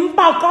one.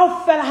 Empa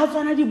kaofela ha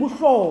tsona di And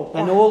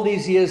bohlokwa. all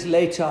these years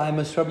later, I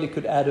most probably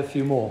could add a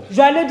few more.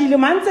 Jwale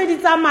dilemong tse di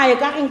tsamaye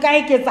ka re nka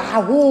eketsa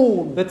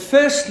haholo. But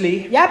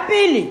firstly, Ya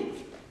pele,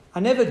 I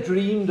never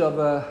dreamed of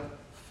a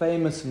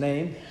famous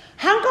name.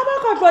 ha nka ba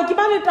ka tloha ke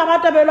ba le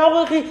tabatabelo ya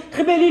hore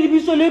re be le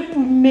lebitso le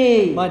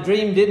tummeng. My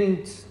dream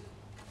didn't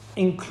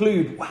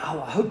include,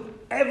 wow, I hope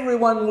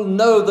everyone will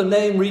know the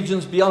name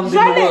Regions Beyond in the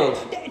Jwale world.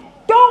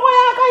 toro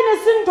ya ka e ne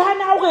se nthwane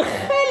ya hore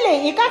kgele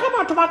e ka re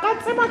batho ba ka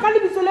tseba ka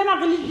lebitso lena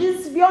re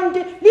Regions Beyond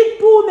le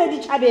tume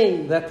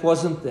ditjhabeng. That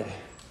wasn't there.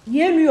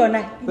 Eno yona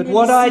e But ne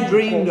what le I siko.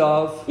 dreamed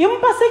of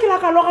Empa se ke la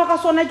ka lora ka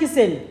sona ke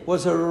sena.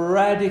 was a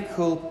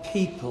radical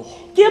people.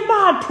 Ke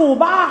batho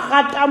ba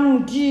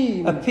ratang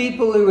Modimo. A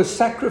people who were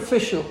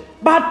sacrificial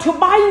Batho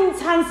ba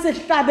intshang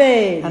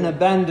sehlabelo. and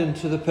abandoned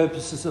to the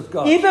purposes of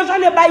God. Ebe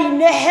jwale ba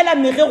inehela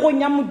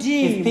mererong ya If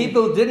Modimo.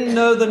 people didn't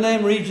know the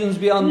name Regions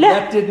Beyond, Le-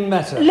 that didn't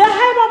matter. Le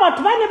haeba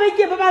batho ba ne ba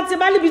ke ba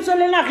tseba lebitso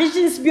lena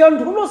Regions Beyond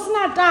ho no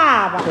sena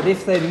taba. But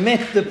if they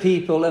met the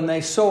people and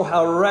they saw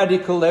how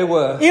radical they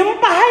were,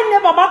 Empa ha ne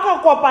ba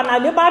ka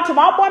kopana le batho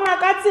ba bona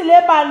ka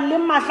tsele ba le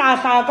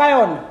mahlahla ka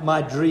yona.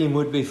 my dream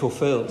would be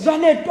fulfilled.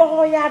 Jwale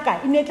toro ya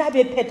ka e ne tla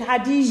be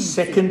phethaditswe.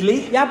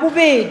 Secondly, Ya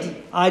bobedi,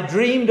 I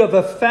dreamed of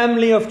a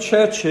family of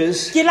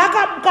churches ke la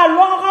ka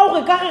lora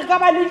hore ka re ka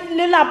ba le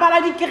lelapa la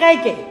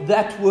dikereke.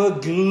 that were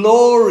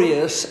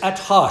glorious at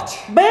heart.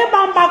 Be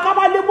bang ba ka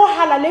ba le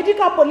bohalaledi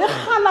kapo le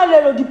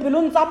kgalalelo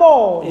dipelong tsa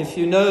bona. If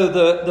you know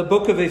the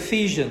book of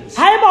Ephesians,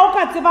 Haeba o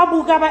ka tseba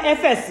buka ba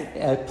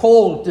Efese,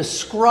 Paul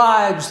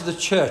describes the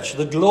church,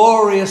 the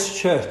glorious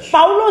church.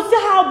 Paulo se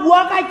ha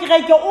bua ka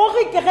kereke o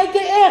re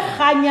kereke e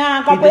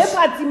kganyang kapo e He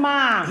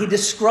phatsimang.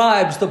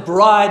 describes the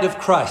bride of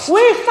Christ, O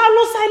e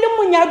hlalosa le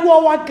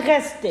monyaduwa wa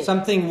Kreste.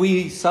 something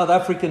we South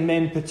African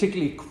men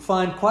particularly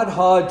find quite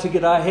hard to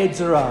get our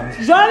heads around.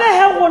 Jwale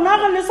he rona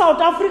re le South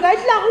Africa e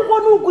tla go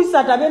kgone ho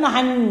kwisa tabena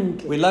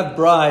hantle. We love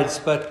brides,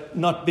 but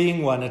not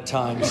being one at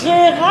times.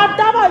 Re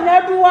rata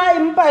banyaduwa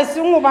empa e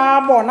seng ho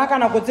ba bona ka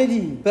nako tse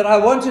ding. But I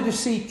wanted to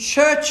see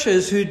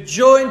churches who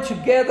joined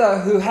together,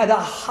 who had a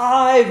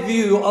high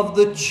view of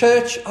the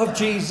church of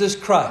Jesus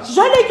Christ.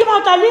 Jwale ke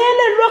batla le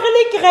elellwe re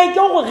le kereke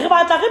hore re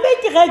batla re be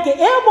kereke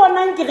e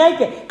bonang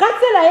kereke ka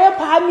tsela e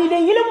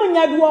phahamileng e le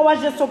monyaduwa wa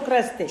Jesu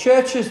Kreste.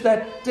 Churches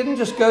that didn't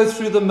just go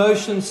through the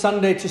motions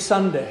Sunday to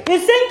Sunday, E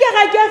seng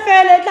kereke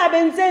fela e tla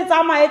beng tse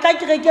tsamaya e tla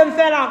kerekeng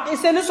fela e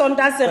se le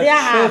Sontaha se re ya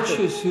but hape.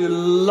 churches who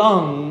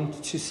longed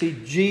to see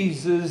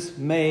Jesus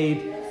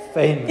made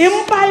famous.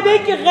 Empa e be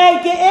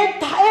kereke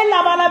e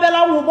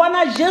labalabelang ho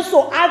bona Jesu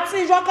a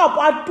tsejwa kapo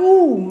a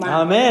tuma.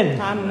 Amen.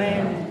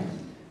 Amen.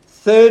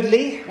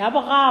 Thirdly, Ya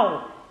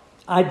boraro,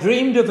 I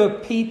dreamed of a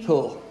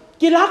people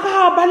ke la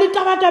ka ba le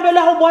tabatabelo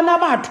ya ho bona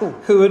batho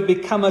who would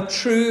become a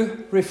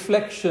true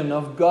reflection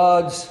of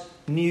God's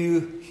new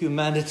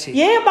humanity.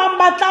 ye bang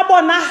ba tla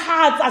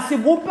bonahatsa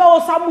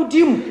sebopeo sa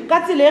Modimo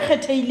ka tsela e I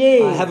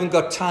kgethehileng. haven't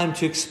got time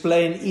to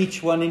explain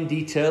each one in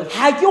detail,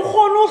 Ha ke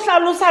kgone ho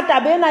hlalosa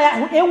tabena ya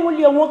e nngwe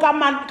le nngwe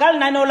ka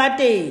lenaneo la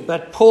teng.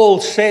 but Paul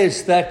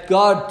says that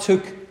God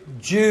took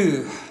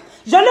Jew,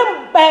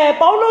 Jwale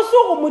Paulos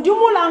o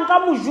Modimo o la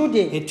nka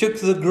mojude, he took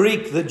the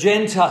Greek, the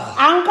Gentile,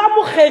 a nka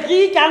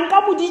mokgeriki, a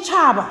nka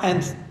moditjhaba.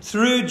 and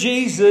through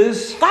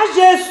Jesus, Ka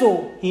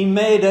Jesu he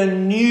made a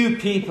new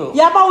people,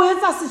 ya ba o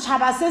etsa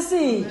setjhaba se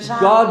setjha.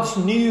 God's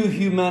new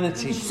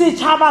humanity.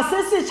 Setjhaba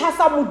se setjha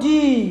sa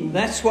Modimo.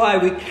 That's why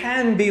we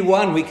can be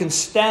one. We can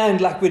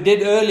stand like we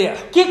did earlier.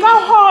 Ke ka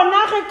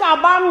hona re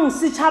ka bang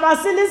setjhaba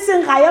se le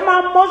seng ga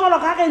ema mmo jwalo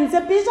ka re ntse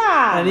And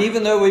pejana.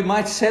 even though we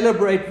might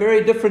celebrate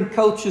very different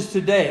cultures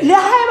today, Le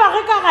haeba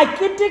re ka ra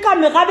keteka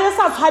merabe e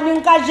sa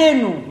tshwaneng ka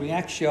jeno, we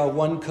actually are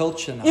one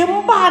culture now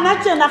empa hana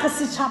tjena re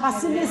setjhaba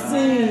se le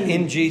seng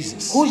in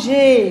Jesus. ho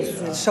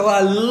Jesu. So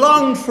I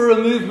longed for a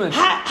movement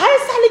Ha e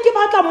sa le ke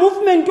batla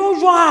movement o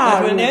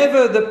that jwalo.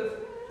 whenever the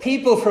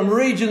people from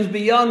regions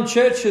beyond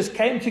churches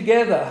came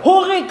together,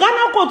 hore ka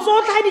nako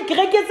tsotlhe ha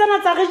dikereke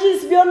tsena tsa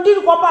Regions Beyond di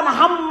kopana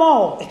ha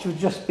mmoho, it would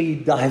just be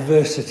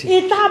diversity.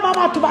 e tla ba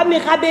batho ba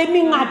merabe e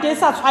mengata e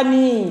sa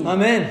tshwaneng.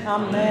 Amen.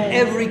 Amen.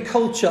 Every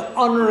culture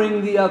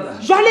honoring the other,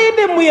 Jwale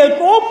ebe moetlo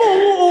o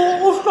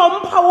mong o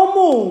hlompha o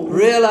mong,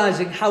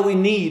 realizing how we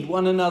need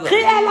one another.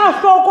 re ela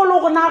hloko le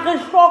rona re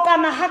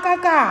hlokana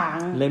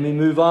hakakang. Let me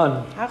move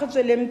on. Ha re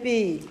tsweleng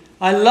pele.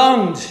 I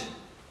longed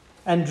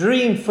and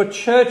dreamed for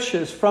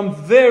churches from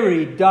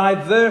very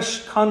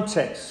diverse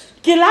contexts,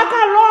 Ke la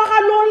ka lora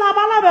lo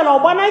labalabela ho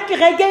bona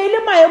kereke e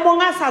le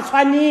maemong a sa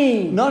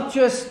tshwaneng. not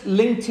just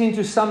linked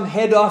into some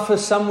head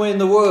office somewhere in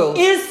the world,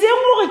 E seng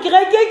hore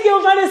kereke ke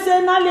o jwale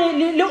sena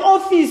le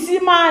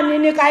office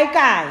mane ne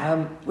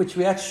kae. which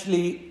we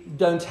actually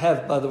don't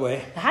have, by the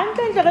way.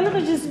 Hantle ntle re le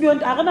Regions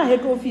Beyond a rena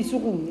head office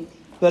rone.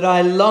 But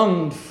I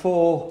longed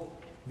for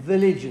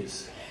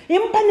villages,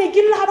 Empa ne ke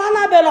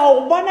labalabela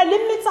ho bona le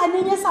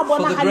metsaneng e sa for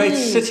the great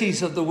bonahaleng.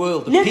 cities of the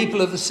world, the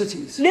people of the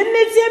cities. Le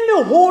metse e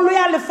meholo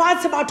ya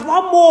lefatshe batho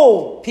ba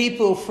moo.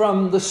 People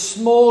from the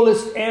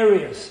smallest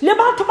areas Le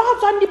batho ba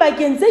tswang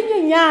dibakeng tse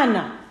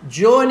nyenyana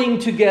joining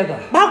together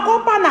ba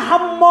kopana ha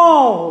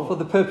mmoho for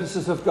the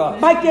purposes of God.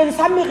 bakeng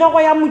sa merero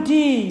ya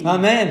Modimo.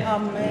 Amen.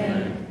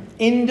 Amen.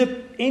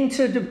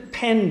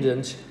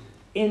 Interdependent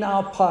in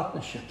our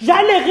partnership.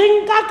 Jale re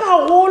nka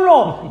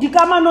karolo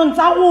dikamanong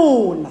tsa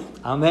rona.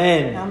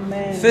 Amen.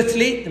 Amen.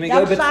 Fifthly, let me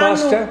go a bit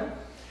faster.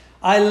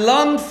 I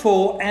longed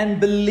for and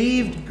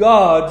believed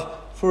God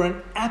for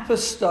an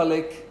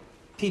apostolic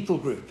people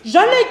group.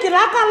 Jale ke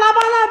la ka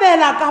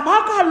labalabela ka ba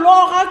ka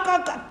lora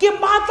ke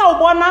batla ho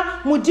bona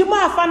Modimo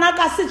a fana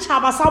ka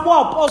setjhaba sa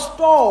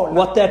boapostolo.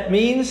 What that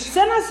means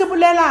Sena se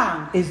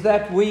bolelang is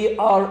that we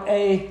are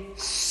a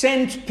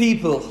sent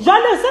people.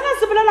 jale sena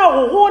se bolela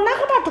hore rona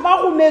re batho ba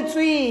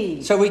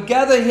rometsweng. So we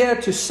gather here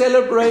to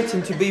celebrate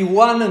and to be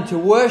one and to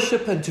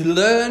worship and to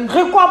learn.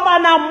 Re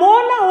kopana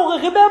mona hore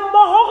re be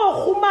mmoho re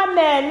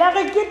khumamele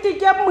re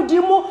keteke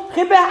Modimo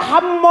re be ha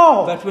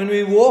mmoho. But when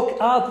we walk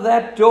out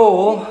that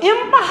door,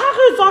 Empa ha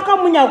re tswa ka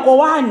monyako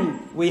wane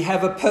we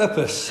have a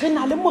purpose re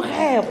na le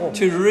morero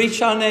to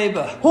reach our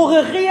neighbor.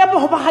 hore re ye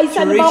ho bahaisane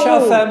To ba reach our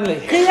rona. family.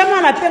 Re ye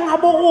malapeng a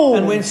bo rona.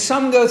 And when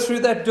some go through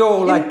that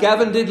door, like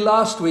Gavin did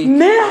last week, Mme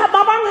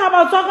ba bang ha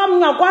ba tswa ka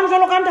monyakwane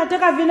jwalo ka ntate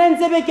ka vene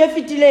ntse be ke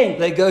fetileng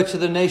they go to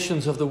the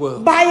nations of the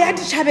world. ba ya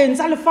ditjhabeng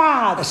tsa A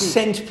lefatshe.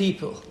 sent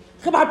people.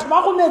 Re batho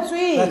ba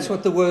rometsweng. That's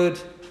what the word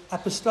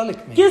apostolic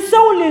means. Ke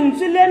seo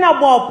lentswe lena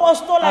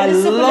boapostola I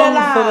le se long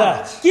for bolelang.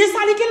 that. Ke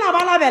sale ke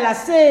labalabela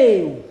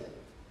seo.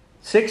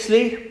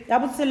 Sixthly, Ya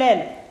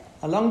botshelela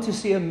I long to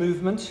see a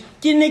movement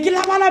ke ne ke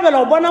labalabela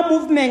ho bona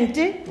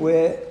movement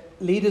where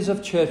leaders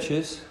of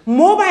churches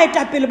mo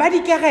baetapele ba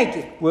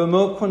dikereke were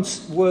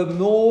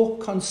more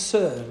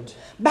concerned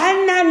ba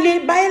nang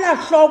le ba ela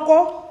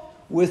hloko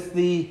with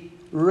the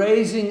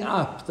raising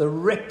up, the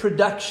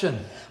reproduction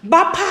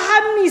ba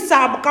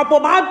phahamisa kapo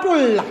ba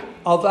tolla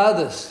of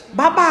others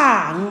ba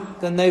bang.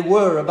 than they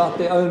were about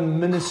their own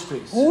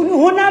ministries. Ho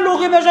na le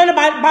hore be jwale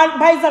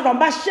ba etsa jwang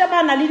ba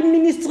shebana le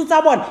ministry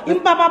tsa bona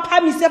empa ba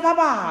phamise ba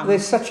bang.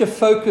 There's such a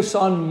focus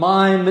on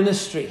my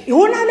ministry.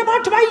 Ho na le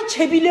batho ba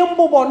itjhebileng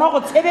bo bona go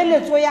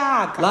tshebeletso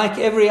ya ka. Like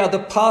every other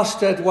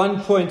pastor, at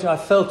one point I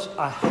felt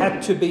I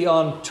had to be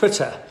on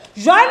Twitter.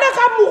 Jwale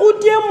ka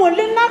moruti e mong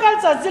le nna ka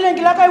letsatsi leng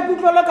ke la ka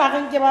ikutlwa ka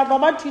reng ke batla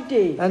ba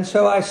tweeteng. And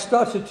so I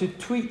started to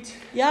tweet,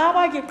 Ya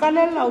ba ke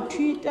qalella ho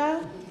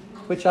tweeta.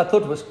 which I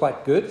thought was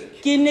quite good.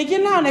 Ke ne ke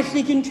nahana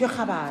hle ke ntho e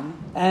kgabane.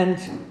 And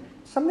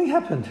something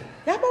happened.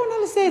 Ya ba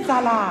hona le se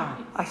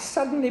etsahalang. I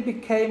suddenly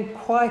became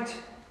quite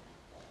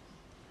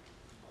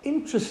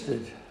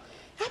interested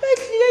Ya ba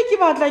ehlile ke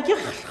batla ke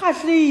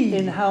kgahlile.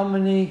 in how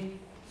many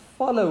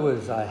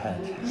followers I had.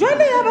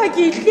 Jwale ya ba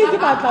ke ehlile ke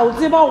batla ho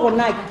tseba hore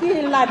na ke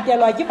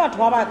latelwa ke batho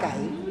ba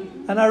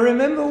bakae. And I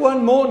remember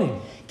one morning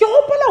Ke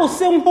hopola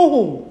hoseng ho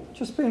hong.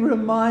 just being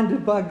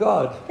reminded by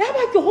God, Ya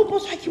ba ke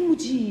hopotswa ke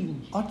Modimo.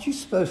 aren't you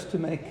supposed to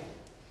make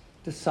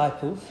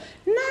disciples,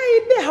 Na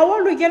ebe ha wa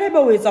lokela be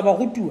o etsa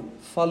barutuwa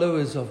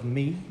followers of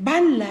me? ba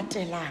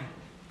nlatelang.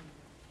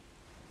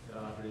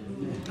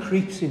 It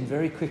creeps in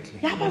very quickly.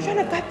 Ya ba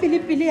jwale ka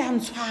pele ya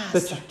But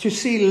ntshwasa. to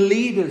see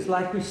leaders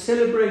like we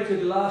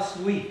celebrated last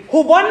week,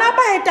 Ho bona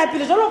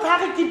baetapele jwalo ka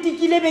ha re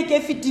ketekile beke e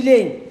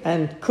fetileng.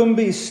 and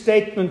Kumbi's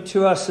statement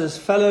to us as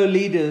fellow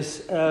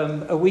leaders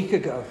a week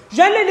ago,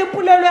 Jwale le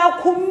polelo ya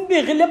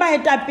Khumbi re le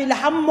baetapele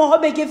ha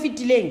mmoho beke e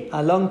fetileng.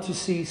 I long to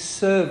see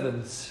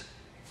servants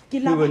Ke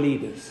who were la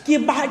leaders.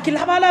 ke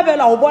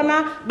labalabela ho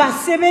bona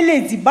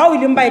basebeletsi bao e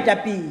leng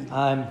baetapele.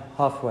 I'm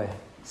halfway.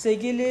 Se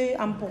ke le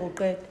ampo go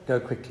qeta. Go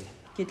quickly.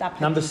 Ke tla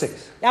Number phakisa.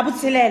 6. Ya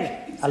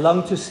botshelela. I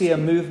long to see a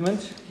movement.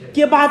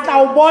 Ke batla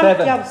ho bona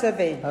 7. ya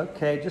bo7.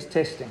 Okay, just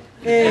testing.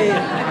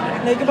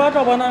 Ne ke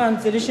batla ho bona na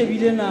ntse le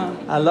shebile na.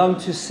 I long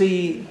to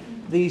see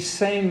these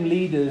same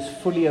leaders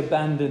fully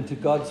abandoned to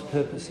God's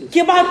purposes.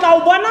 Ke batla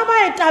ho bona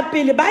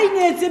baetapele ba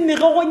inetse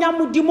mererong ya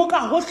Modimo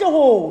ka hohle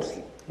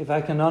hohle. If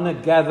I can honor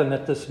Gavin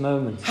at this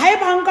moment, Ha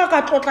eba nka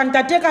ka tlotla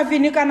ntate ka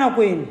vene ka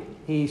nako ena.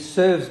 He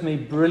serves me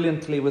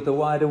brilliantly with the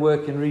wider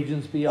work in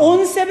Regions o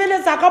Beyond.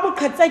 nsebeletsa ka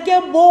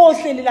boqhetseke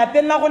bohle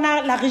lelapeng la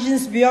rona la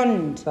Regions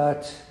Beyond.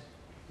 But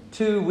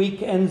 2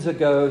 weekends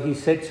ago, he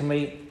said to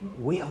me,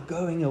 "We are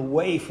going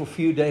away for a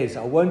few days.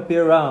 I won't be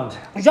around."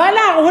 Jwale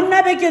ho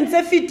nna bekeng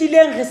tse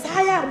fetileng re sa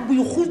ya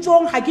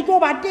boikgutsong ha ke tlo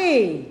ba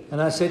teng. And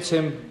I said to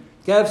him,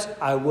 "Gavs,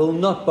 I will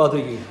not bother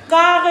you."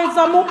 Ka re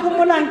tsa mo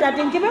phomolang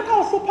tateng ke be ka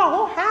o hlopha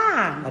ho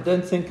hang. I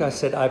don't think I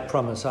said I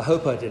promise. I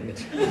hope I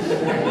didn't.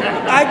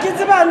 A ke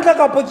tseba ntle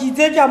ka po ke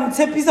itse ke a mo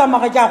tshepisa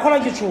mara ke a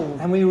kgola ke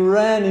tsholo. And we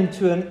ran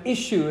into an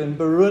issue in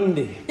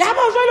Burundi Ya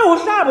ba jwale ho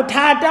hla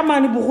bothata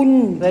mane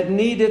Burundi. that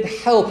needed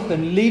help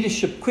and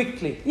leadership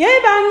quickly. Ye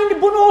bang di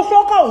bono ho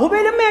hloka ho be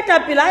le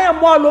moetapele a ya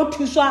mo a lo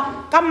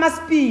thuswa ka ma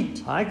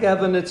speed. Hi,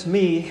 Gavin, it's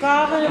me.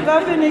 Ka re ka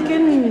fene ke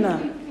nna.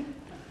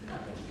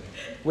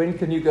 When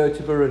can you go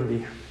to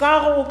Burundi?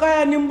 Ka re o ka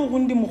ya neng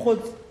Burundi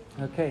mokgotsi.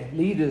 Okay,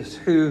 leaders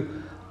who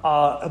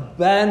are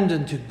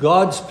abandoned to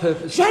God's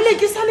purpose. Jwale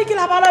ke sale ke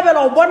la balabela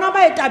ho bona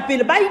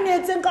baetapele ba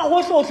inetseng ka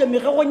hohle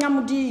mererong ya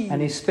Modimo.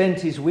 And he spent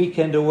his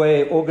weekend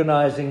away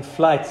organizing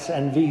flights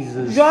and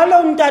visas.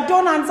 Jwale ntate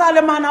ona ntse a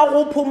le mana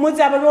go phomotse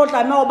a be lo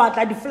tlameha ho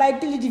batla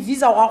di-flight le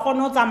di-visa hore a kgone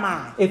ho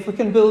tsamaya. If we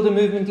can build a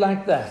movement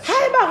like that,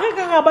 Haeba re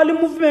ka ra ba le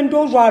movement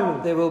o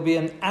jwalo, there will be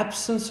an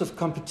absence of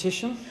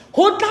competition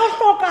ho tla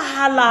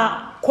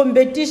hlokahala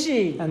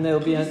competition. and there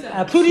will be an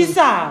absence.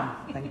 Tlhodisano.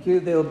 Thank you.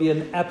 There will be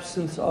an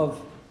absence of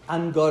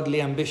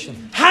ungodly ambition.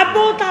 Hape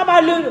o tla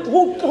ba le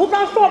ho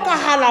tla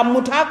hlokahala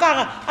motho a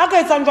ka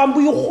etsang jwang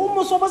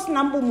boikgomoso bo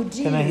senang bo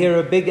Can I Modimo. hear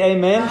a big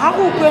amen? Ha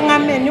go utlweng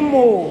amen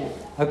moo.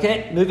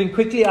 Okay, moving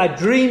quickly. I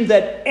dreamed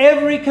that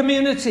every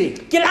community,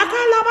 Ke la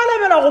ka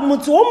labalabela go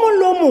motse o mong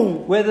le o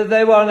mong whether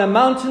they were on a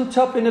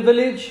mountaintop in a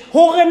village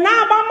hore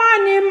na ba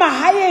mane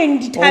mahaeng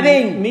or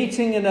dithabeng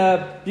meeting in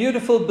a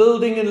beautiful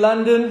building in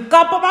London,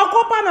 kapa ba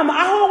kopana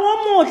moahong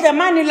o motle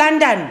mane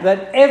London,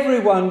 that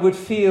everyone would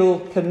feel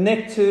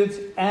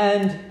connected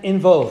and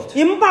involved.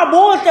 empa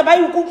bohle ba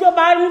ikutlwe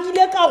ba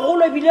nkile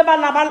karolo ebile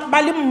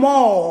ba le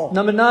mmoho.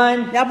 Number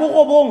 9, Ya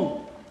borobong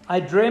I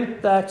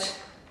dreamt that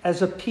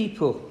as a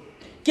people,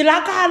 ke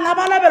la ka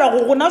labalabela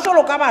go rona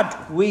jwalo ka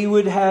batho we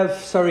would have,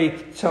 sorry,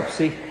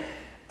 Topsy,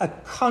 a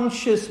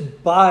conscious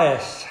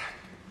bias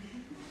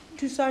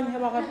thusang he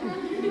ba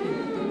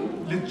gape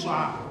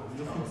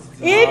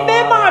ebe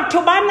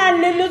batho ba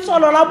nang le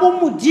letswalo la bo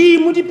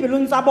Modimo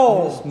dipelong tsa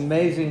bona.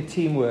 amazing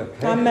teamwork.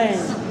 eh? Amen.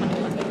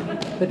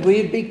 That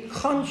we'd be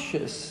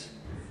conscious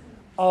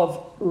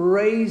of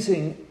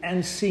raising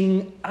and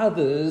seeing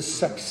others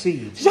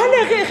succeed.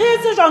 Jwale re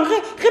etse jwang re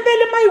be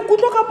le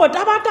maikutlo ka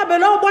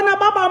tabatabelo ho bona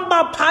ba bang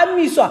ba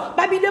phamiswa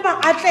ba bile ba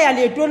atleha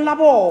leetong la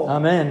bona.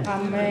 Amen.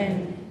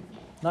 Amen.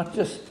 Not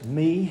just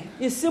me.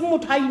 E seng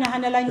motho a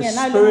inahanelang The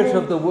yena spirit le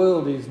of the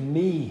world is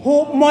me.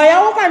 ho moya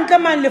o ka ntle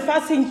man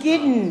lefatsheng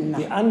ke nna.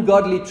 The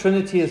ungodly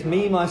trinity is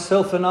me,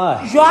 myself, and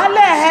I. Jwale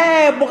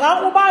he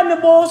boraro bane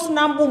bo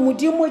senang bo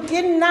Modimo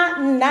ke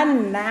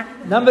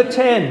nna Number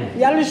 10,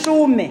 ya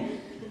leshome.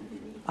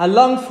 I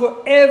long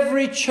for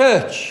every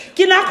church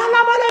Ke na ka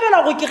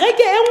labalabela go kereke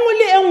e nngwe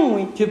le e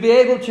nngwe to be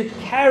able to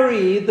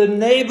carry the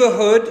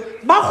neighborhood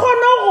ba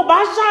kgone go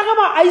ba jare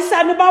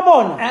baahisane ba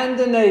bona and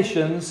the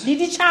nations le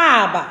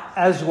ditšhaba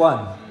as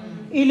one.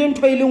 e le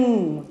ntho e le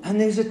nngwe. And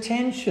there's a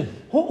tension.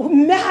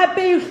 Mme gape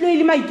e hlwe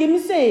le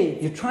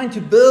maikemisetso. You're trying to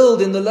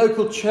build in the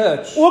local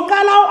church, O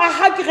kala o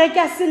aha kereke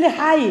ya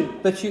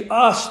selehae. but you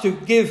ask to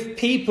give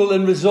people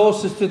and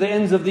resources to the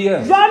ends of the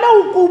earth. Jwale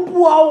o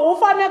kopuwa o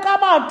fane ka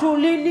batho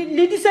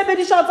le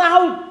disebediswa tsa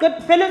hao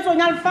feletsong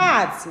ya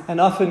lefatshe. And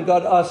often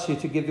God asks you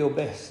to give your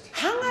best.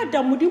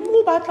 Hangata Modimo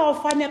o batla o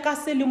fane ka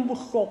se leng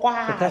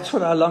bohlokwa. But that's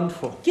what I longed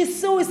for. Ke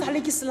seo e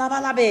sale ke se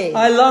labalabela.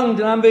 I longed,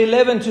 number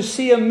 11, to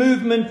see a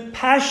movement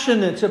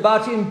passionate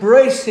about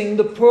embracing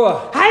the poor.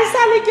 Ha e sale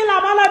ke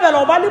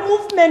labalabela o ba le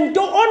movement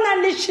o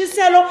nang le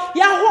tjheselo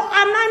ya ho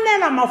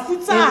ananela In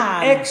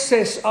mafutsana.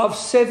 excess of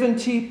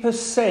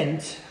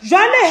 70%,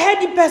 Jwale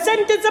he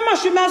dipersente tse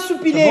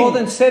 70 more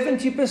than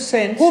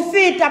 70% ho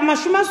feta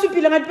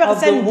 70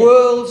 of the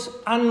world's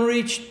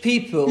unreached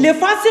people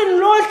lefatsheng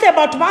lohle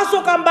batho ba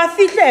sokang ba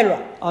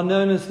fihlelwa are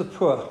known as the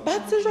poor. ba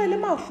tsejwa le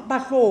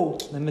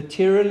bahloki They're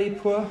materially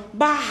poor.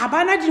 ba ha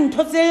bana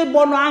dintho tse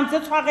bonwang tse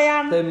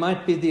tshwarehang They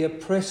might be the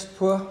oppressed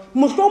poor.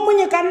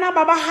 mohlomong e ka nna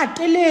ba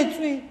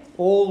hateletswe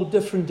All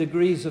different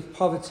degrees of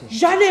poverty.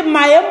 jwale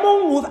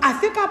maemong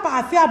afe kapa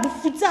afe a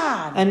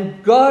bofutsana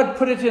And God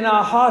put it in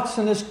our hearts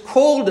and has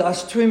called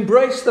us to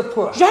embrace the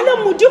poor.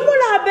 jwale Modimo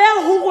la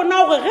beha ho rona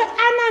hore re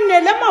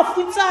ananele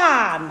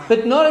mafutsana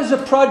But not as a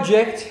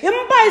project,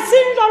 empa e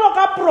seng jwalo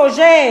ka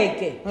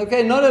projeke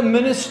okay, not a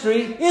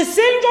ministry, e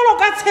seng jwalo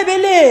ka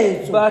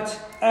tshebeletso but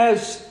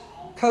as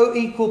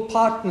co-equal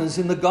partners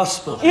in the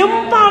gospel.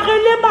 empa re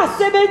le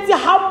basebetsi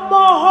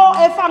hammoho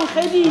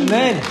evangelieng.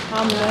 Amen.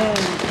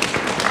 Amen.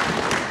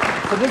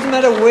 It doesn't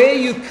matter where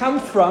you come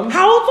from,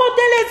 ha o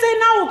tsoteletse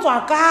na o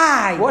tswa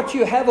kae, what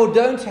you have or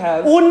don't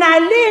have, o na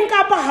leng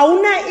kapa ha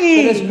o na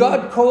but as eng,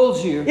 God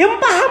calls you,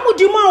 empa ha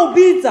Modimo a o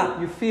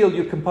bitsa you feel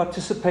you can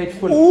participate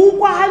fully. o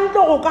utlwa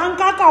hantle go ka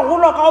nka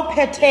karolo ka o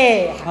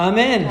phethega.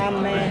 Amen.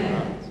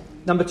 Amen.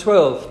 Number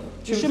 12.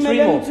 Three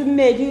Shumeleng more.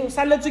 tsumedi o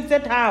saletswe ke tse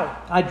tharo.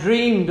 I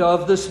dreamed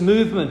of this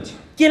movement,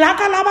 Ke la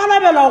ka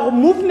labalabela gore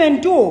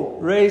movement o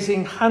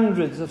raising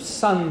hundreds of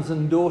sons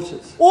and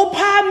daughters o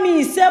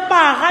phamise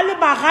baga le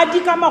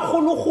bagadi ka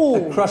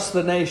magologolo across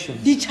the nation.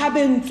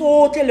 ditšhabeng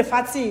tsotlhe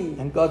lefatsheng.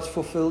 And God's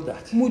fulfilled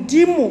that.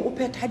 Modimo o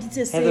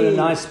phethaditse Heather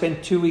and I seo.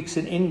 spent 2 weeks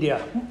in India,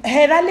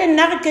 Hela le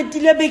nna re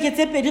ketile beke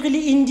tse pedi re le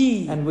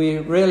India. and we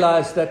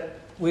realized that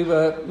we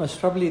were most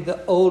probably the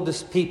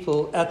oldest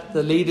people at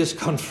the leaders'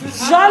 conference.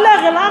 Jwale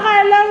re la ga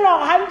elellwa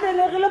gore hantle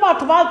le re le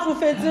batho ba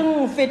tsofetseng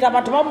ho feta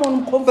batho ba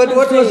mon But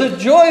what was a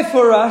conference. joy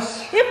for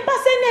us Empa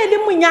se ne le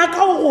monyaka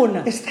ho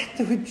rona. is that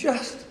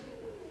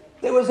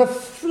there was a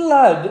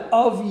flood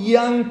of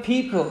young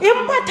people,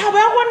 Empa thabo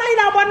ya rona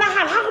ile a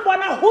bonagala ha re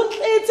bona ho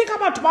tletse ka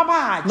batho ba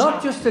batjha.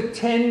 not just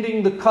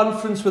attending the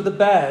conference with a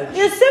badge,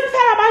 E seng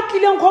fela ba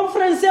tlileng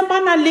conference-eng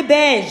ba nang le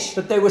badge.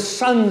 but they were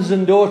sons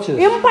and daughters.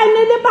 Empa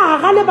ne le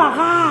baga le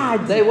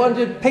bagadi. They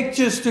wanted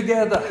pictures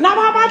together. Na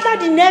ba batla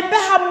dinepe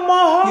ha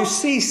You mmoho.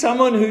 see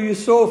someone who you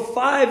saw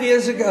 5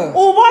 years ago,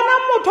 O bona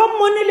motho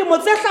mmone le mo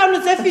tse hlano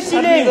tse suddenly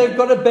fitileng. they've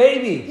got a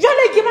baby,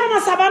 Jwale ke bana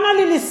sa bana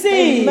le they're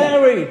lesea.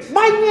 married,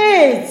 Ba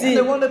nyetse. and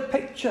they want a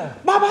picture.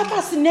 Ba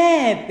batla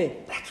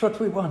senepe. That's what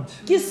we want.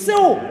 Ke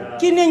seo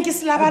ke neng ke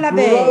se A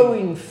labalabela.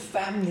 growing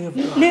family of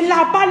God.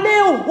 Lelapa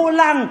leo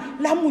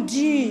holang la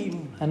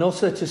Modimo. And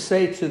also to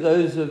say to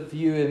those of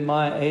you in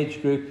my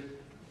age group,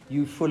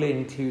 you fully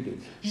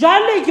included.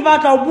 Jwale ke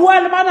batla ho bua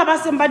le bana ba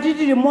seng ba di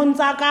dilemong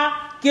tsa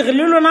ka, ke re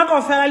le lona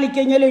kaofela le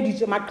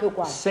kenyeleditswe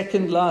maqhekwana.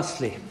 Second,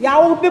 lastly, Ya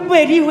o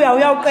pepedi ho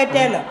ya o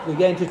qetela. we're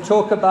going to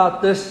talk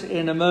about this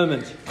in a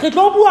moment. Re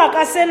tlo bua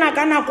ka sena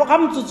ka nako ka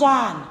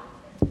motsotswana.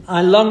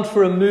 I longed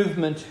for a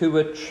movement who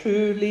were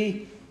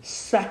truly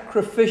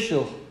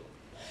sacrificial,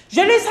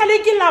 Jwale sale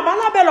ke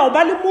labalabela ho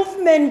ba le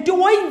movement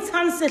o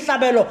intshang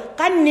sehlabelo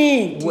ka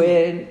nnete.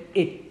 when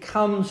it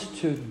comes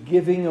to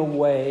giving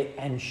away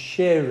and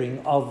sharing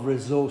of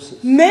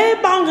resources. Me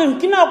bang re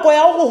ke nako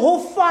ya hore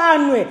ho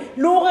fanwe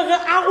le hore re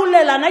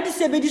arolelana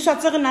disebediswa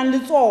tse re nang le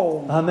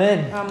tsona.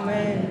 Amen.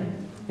 Amen.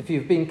 If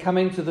you've been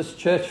coming to this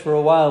church for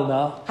a while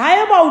now,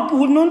 Haeba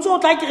o nontse o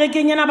tla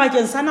kerekeng ena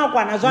bakeng sa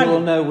nakwana you will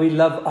jwale, know we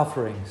love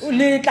offerings.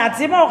 le tla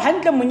tseba hore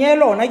hantle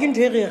monyelo ona ke ntho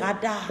e re e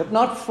ratang. But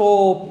not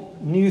for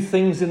new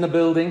things in the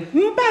building,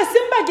 Mpa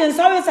seng bakeng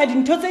sa ho etsa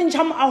dintho tse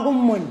ntjha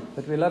moahong mona.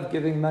 but we love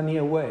giving money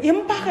away.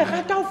 Empa re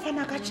rata ho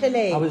fana ka I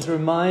tjhelete. was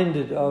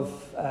reminded of,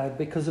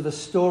 because of a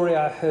story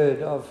I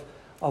heard of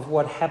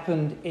what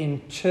happened in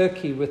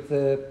Turkey with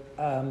the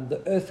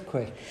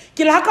earthquake. Ke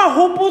la ka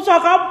hopotswa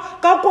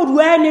ka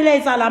koduwa ya ne la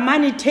etsahala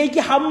mane Turkey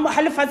ha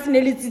lefatshe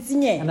ne le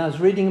tsitsinyela. And I was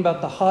reading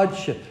about the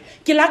hardship.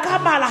 Ke la ka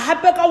bala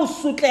hape ka ho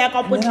sotleha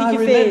ka And then I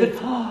remembered,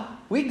 potlhekefetse.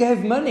 we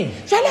gave money.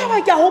 Jwale ha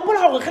ba ke a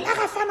hopola hore re la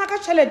ka fana ka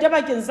tjhelete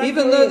bakeng sa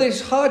Even ntho though eo.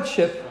 there's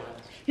hardship,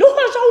 Le ho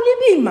ja o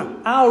le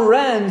boima. our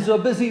rands are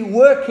busy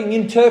working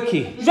in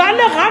Turkey.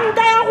 Jwale ranta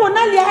ya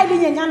rona le ha e le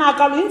nyenyana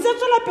hakalo e ntse e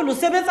tswela pele ho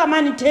sebetsa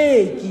mane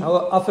Turkey. I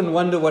often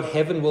wonder what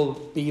heaven will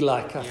be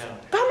like.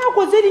 Ka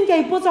nako tse ding ke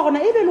a ipotsa gona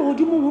ebe le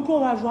hodimo ho tlo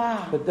ba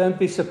jwang. But don't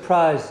be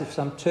surprised if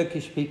some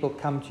Turkish people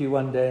come to you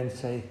one day and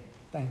say,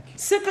 thank you.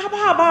 Se ka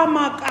ba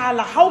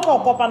makala ha o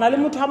ka kopana le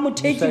motho a mo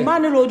Turkey Say-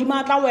 mane le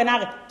hodimo a tla wena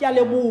re ke a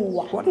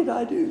leboha. What did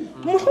I do?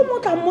 Mohlomong o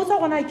tla mmotsa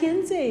gona ke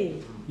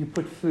entseng. You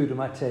put food on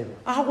my table.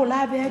 A go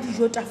la beha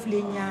dijo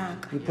tafoleng ya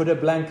ka. You put a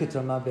blanket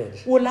on my bed.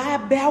 O la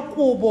beha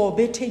kobo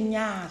betheng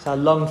ya ka. So I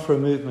longed for a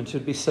movement. It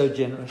would be so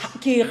generous.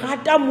 Ke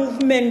rata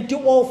movement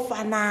o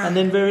And fanang.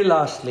 then very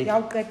lastly, Ya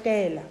o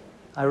qetela.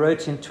 I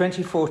wrote in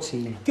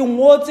 2014, Ke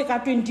ngotse ka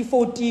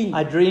 2014.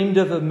 I dreamed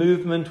of a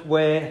movement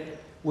where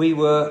we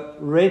were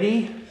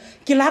ready,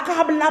 Ke la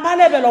ka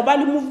labalebela ho ba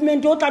le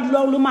movement o tla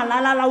dula o le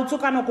malala-laotswe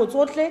ka nako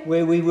tsohle.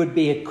 where we would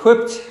be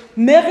equipped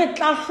Me re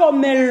tla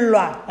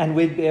hlomellwa. and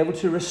we'd be able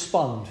to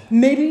respond.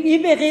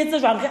 Ebe re etse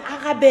jwang re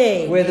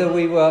arabele. Whether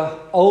we were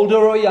older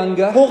or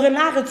younger, Hore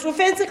na re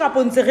tsofetse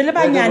kapo ntse re le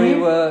whether we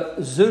banyane. were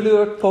Zulu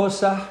or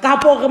Xhosa,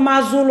 Kapo re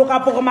Mazulu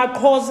kapo re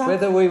Maxhosa.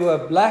 whether we were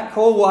black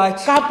or white,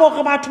 Kapo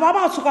re batho ba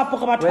batsho kapo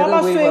re batho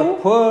ba whether we were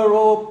basweu. poor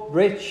or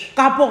rich,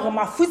 Kapo re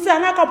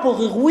mafutsana kapo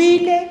re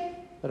ruile.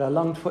 but I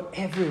longed for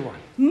everyone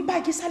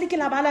Mpa ke sale ke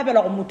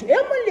labalabela gore motho e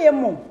mong le e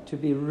mong to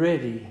be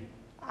ready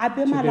a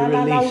be to be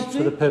released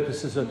for the malala-laotswe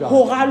purposes of God.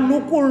 hore a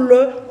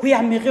lokollwe ho ya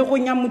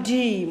mererong ya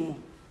Modimo.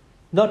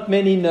 Not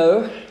many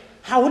know,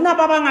 Ha hona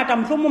ba bangata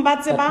mohlomong ba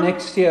but tsebang.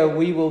 next year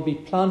we will be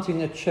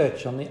planting a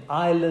church on the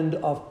island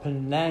of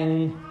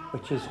Penang,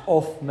 which is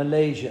off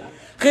Malaysia.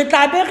 Re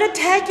tla be re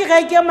theha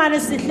kereke mane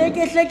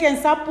sehlekehlekeng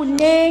sa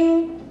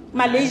Penang,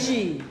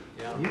 Malaysia.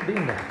 You've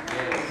been there.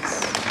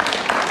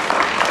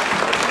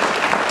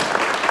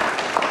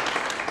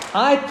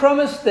 I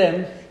promised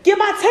them ke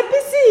ba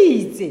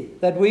tshepisitse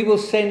that we will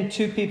send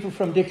 2 people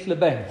from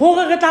Dichlebang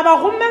hore re tla ba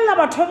romella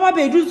batho ba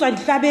babedi ho tswa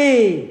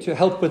dihlabeng to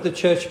help with the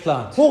church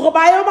plant. hore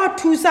ba yo ba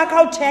thusa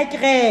ka ho theha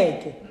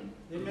kereke.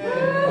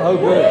 Oh,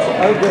 good.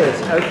 Oh, good.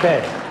 Okay.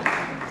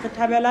 Re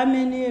thabela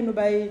mene eno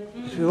ba e.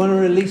 We want to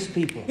release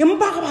people.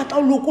 Empa re batla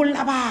ho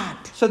lokolla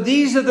batho. So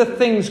these are the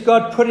things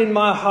God put in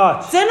my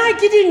heart. Tsena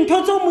ke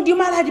dintho tseo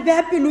Modimo a di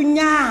beha pelong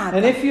ya ka.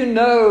 And if you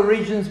know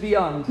Regions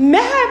Beyond, Mme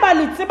ha eba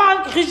le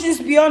tseba Regions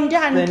Beyond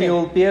then hantle,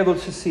 you'll be able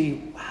to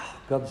see, wow,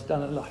 God's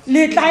done a lot.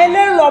 le tla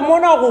elellwa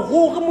mona hore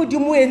ruri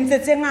Modimo o entse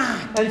tse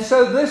ngata. And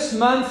so this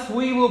month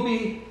we will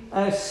be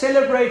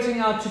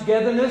celebrating our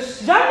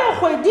togetherness Jwale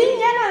kgweding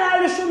ena ya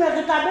leshome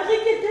re tla be re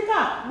keteka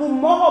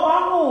bommogo ba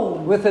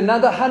rona. with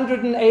another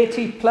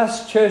 180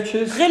 plus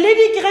churches. Re le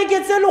dikereke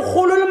tse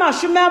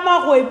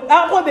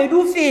 180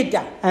 ho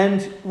feta.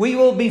 And we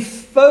will be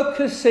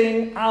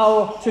focusing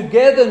our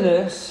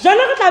togetherness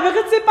Jwale re tla be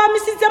re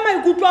tsepamisitse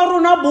maikutlo a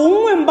rona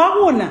bonngweng ba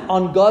rona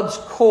on God's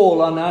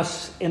call on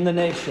us in the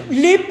nations.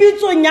 le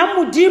pitsong ya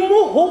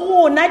Modimo ho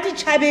rona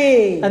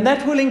ditjhabeng. And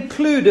that will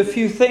include a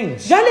few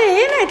things. Jwale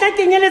ena e tla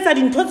kenyeletsa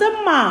dintho tse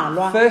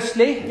mmalwa.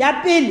 Firstly,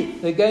 Ya pele,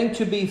 there are going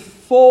to be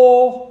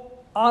 4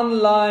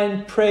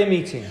 online prayer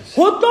meetings.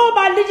 ho tlo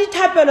ba le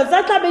dithapelo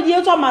tsa tla be di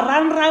etswa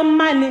marangrang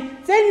mane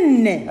tse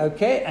 4.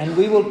 Okay, and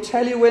we will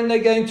tell you when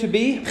they're going to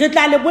be. Re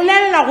tla le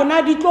bolella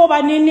rona di tlo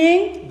ba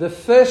neneng. The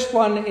first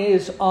one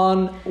is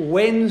on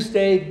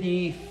Wednesday,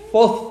 the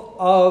 4th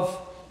of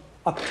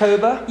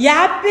October.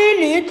 Ya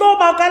pele e tlo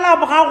ba ka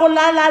Laboraro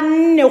la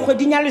 4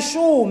 kgweding ya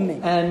leshome.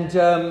 And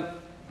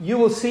you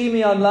will see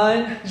me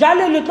online,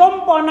 Jwale le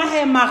tlo mpona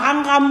he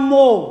marangrang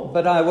moo.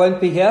 but I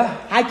won't be here.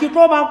 Ha ke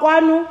tlo ba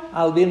kwano,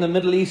 I'll be in the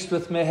Middle East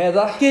with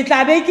Meheda. ke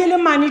tla be ke le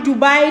mane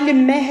Dubai le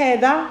Mme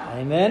Heather.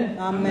 Amen.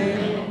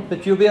 Amen.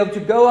 But you'll be able to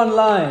go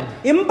online.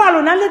 Empa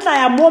lona le tla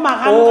ya moo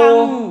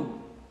marangrang.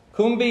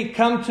 Kumbi,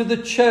 come to the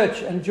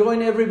church and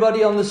join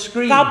everybody on the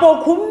screen.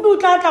 Kapo khumbi o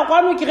tla tla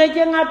kwano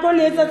kerekeng a tlo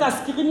le etsetsa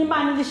screen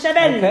mane le Okay,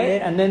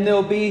 shebelle. and then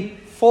there'll be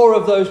 4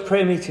 of those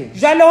prayer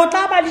meetings. Jwale o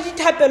tla ba le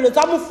dithapelo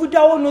tsa mofuta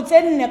ono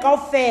tse 4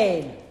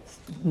 kaofela.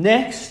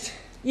 Next,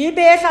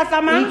 Ebe e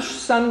hlatsamang. each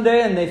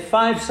Sunday, and there are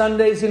 5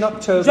 Sundays in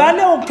October,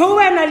 Jwale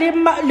October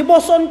le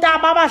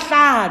bosontaha ba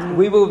bahlano.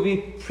 we will be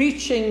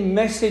preaching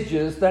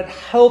messages that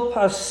help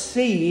us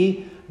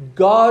see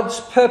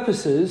God's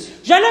purposes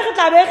Jwale re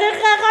tla be re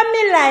rera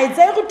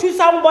melaetsa e re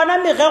thusang bona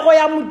merero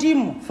ya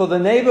Modimo for the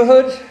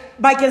neighborhood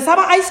bakeng sa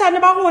baahisane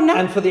ba rona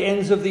and for the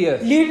ends of the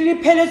earth. le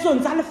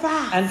dipheletsong tsa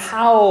lefatshe. And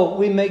how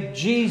we make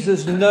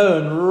Jesus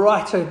known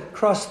right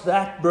across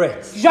that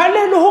breadth.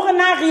 Jwale le hore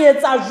na re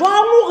etsa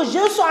jwang hore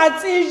Jesu a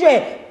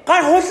tsejwe ka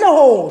hohle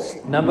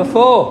hohle. Number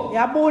 4,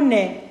 Ya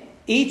bone,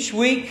 each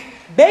week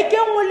beke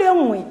nngwe le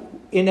nngwe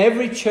in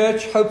every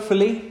church,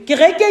 hopefully,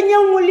 kerekeng e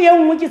nngwe le e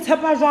nngwe ke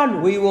tshepa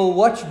jwalo, we will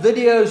watch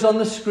videos on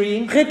the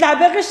screen re tla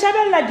be re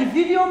shebella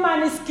di-video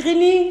mane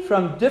screening.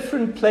 from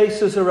different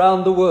places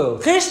around the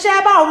world. Re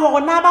sheba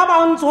hore na ba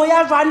bang ntse ho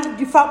ya jwang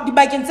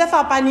dibakeng tse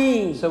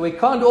fapaneng. So we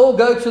can't all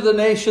go to the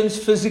nations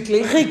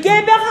physically. Re ke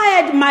be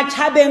ra ya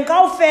matjhabeng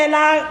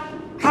kaofela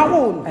ha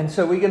rona. And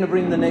so we're going to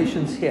bring the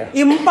nations here.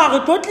 Empa re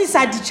tlo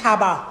tlisa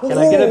ditjhaba ho Can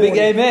I get a big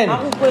rona. amen?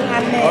 Ha re bueng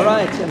amen. All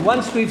right, and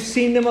once we've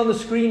seen them on the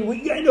screen,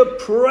 we're going to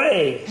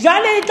pray.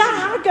 Jwale e tla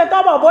ha re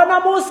qeta ba bona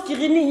mo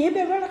screening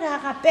ebe jwale re a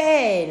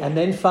rapela. And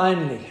then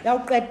finally, Ya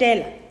ho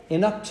qetela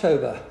in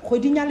October,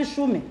 kgweding ya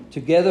leshome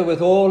together with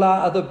all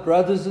our other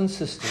brothers and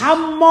sisters, ha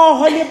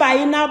mmoho le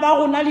baina ba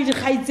rona le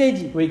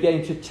dikgaitsedi we're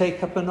going to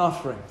take up an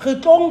offering re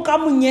tlo nka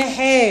to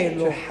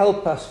monyehelo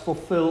help us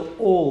fulfill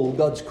all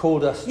God's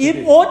called us to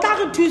do. o tla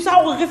re thusa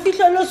hore re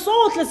fihlelle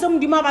sohle se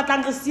Modimo a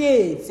batlang re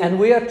se etse. And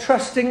we are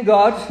trusting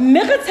God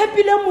Mme re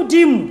tshepile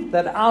Modimo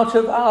that out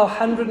of our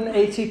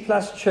 180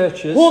 plus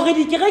churches, hore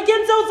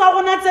dikerekeng tseo tsa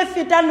rona tse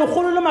fetang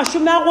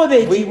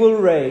 180 we will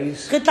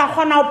raise re tla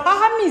kgona ho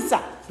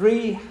phahamisa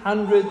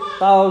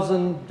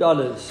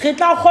 $300,000. re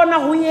tla kgona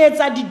ho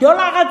etsa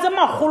 $300 tse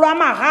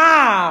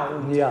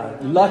 300. Yeah,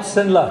 lots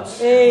and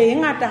lots. E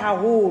ngata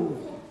haholo.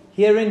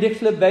 Here in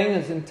Dichlebang,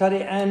 as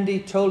Ntari Andy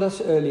told us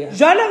earlier,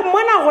 Jwale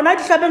mona rona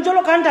dihlabeng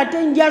jwalo ka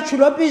ntate Ndia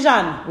Chulo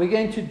pejana. we're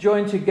going to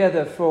join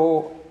together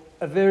for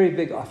a very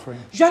big offering.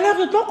 Jwale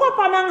re tlo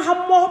kopanang ha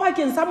mmoho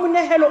bakeng sa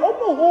monehelo o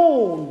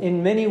moholo.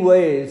 In many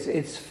ways,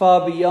 it's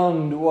far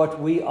beyond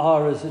what we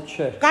are as a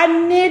church. Ka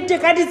nnete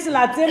ka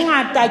ditsela tse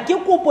ngata ke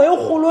kopo e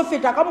kgolo ho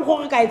feta ka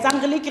mokgwa re ka etsang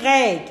re le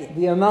kereke.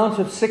 The amount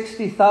of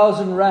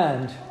 60,000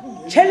 rand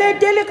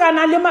Tjhelete e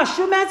lekana le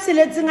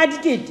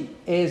 60,000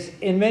 is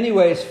in many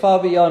ways far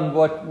beyond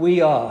what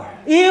we are,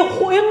 e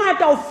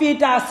ngata ho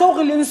feta seo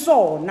re leng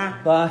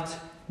sona. but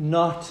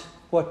not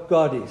what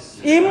God is.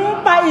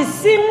 Empa e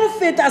seng ho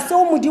feta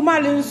seo Modimo a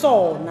leng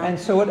sona. And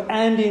so what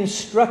Andy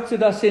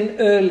instructed us in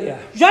earlier,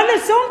 Jwale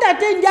seo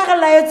ntate Ndia re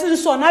laetseng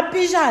sona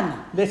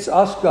pejana. let's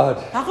ask God,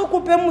 Ha re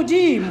kope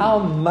Modimo how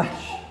much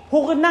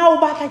hore na o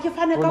batla ke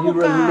fane ka will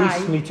you release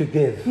bokae. me to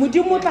give?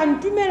 Modimo o tla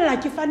ntumella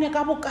ke fane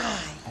ka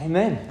bokae.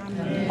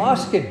 Amen.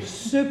 Ask him.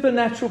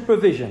 Supernatural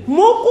provision.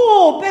 Mo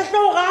kope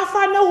hle ga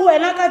fane ho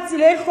wena ka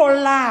tsela e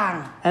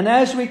hlollang. And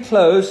as we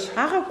close,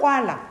 Ha re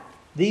kwala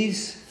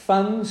these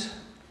funds,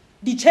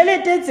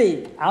 ditšhelete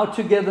tse our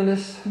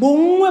togetherness,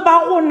 bongwe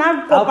ba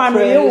rona kopano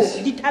eo prayers,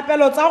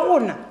 dithapelo tsa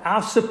rona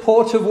our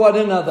support of one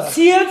another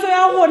tsheetso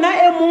ya rona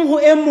e mong ho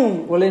e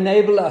mong will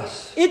enable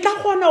us e tla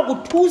kgona go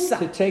thusa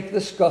to take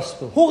this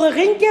gospel gore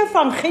re nke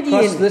fangkgedi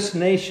across ena this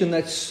nation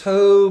that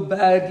so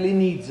badly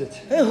needs it,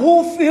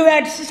 ho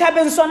ya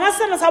setjhabeng sona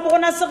sena sa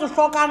bona se re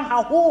hlokang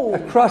haholo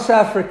across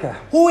Africa,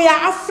 ho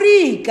ya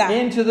Afrika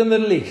into the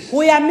Middle East,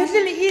 ho ya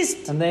Middle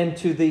East and then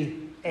to the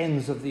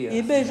ends of the earth.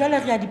 ebe jwale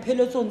re ya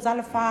dipheletsong tsa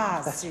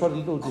That's what lefatshe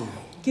it will do.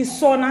 ke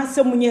sona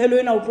se monyehelo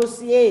ena o tlo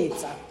se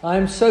etsa I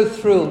am so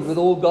thrilled with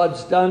all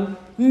God's done,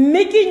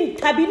 mme ke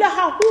thabile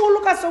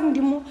haholo ka se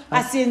modimo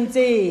a se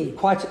entseng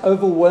quite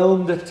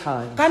overwhelmed at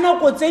times. ka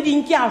nako tse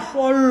ding ke a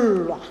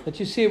hlollwa But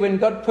you see, when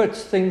God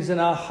puts things in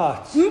our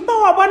hearts, mpa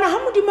wa bona ha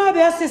modimo a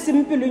beha se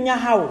seng pelong ya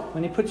hao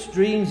when He puts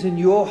dreams in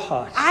your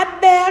heart, a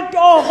beha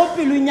toro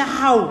pelong ya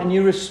hao and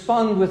you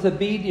respond with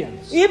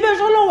obedience, ebe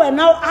jwale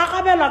wena o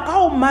arabela ka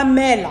ho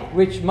mamela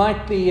which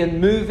might be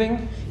in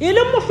moving, e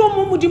le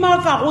mohlomong modimo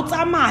a tla go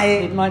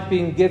tsamaye it might be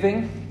in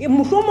giving,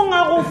 mohlomong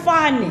a go it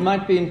fane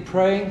might be in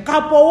praying,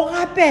 kapo o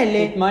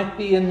rapele it might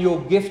be in your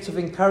gifts of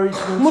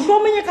encouragement.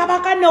 mohlomong e ka ba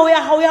ka neo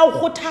ya hao ya ho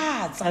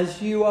kgothatsa As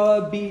you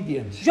are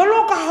obedient,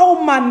 jwalo ka ha o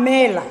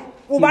mamela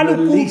o ba He le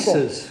kutlo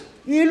releases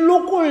e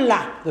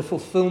lokolla the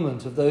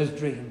fulfillment of those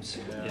dreams.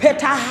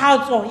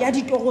 phethahatso ya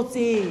ditoro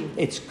tseo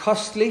It's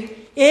costly,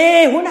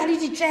 ho na le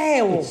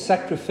ditjeo it's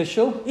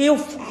sacrificial,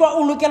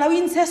 o lokela o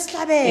intshe it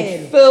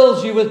sehlabelo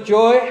fills you with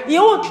joy, e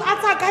o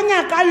tlatsa ka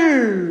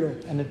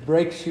nyakallo and it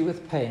breaks you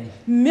with pain.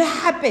 mme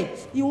hape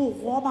e o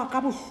roba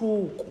ka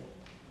bohloko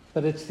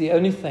But it's the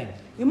only thing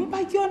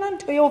empa ke yona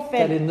ntho eo that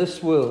fela in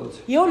this world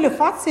eo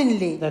lefatsheng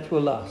le that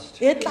will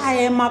last e tla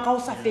ema ka o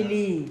sa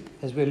feleng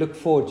as we look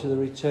forward to the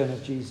return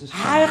of Jesus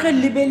Christ. ha re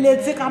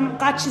lebeletse ka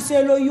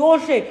tjhiselo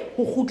yohle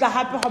ho kgutla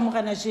hape ha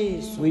morena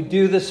Jesu We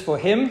do this for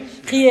Him,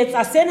 re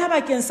etsa sena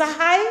bakeng sa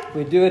hae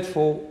we do it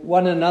for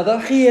one another,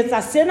 re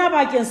etsa sena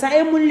bakeng sa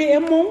e mong le e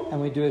mong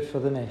and we do it for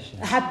the nation.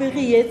 hape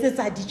re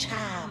etsetsa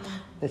ditjhaba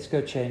Let's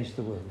go change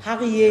the world. ha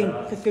re yeng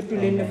re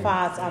fetoleng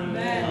lefatshe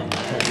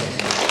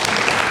amen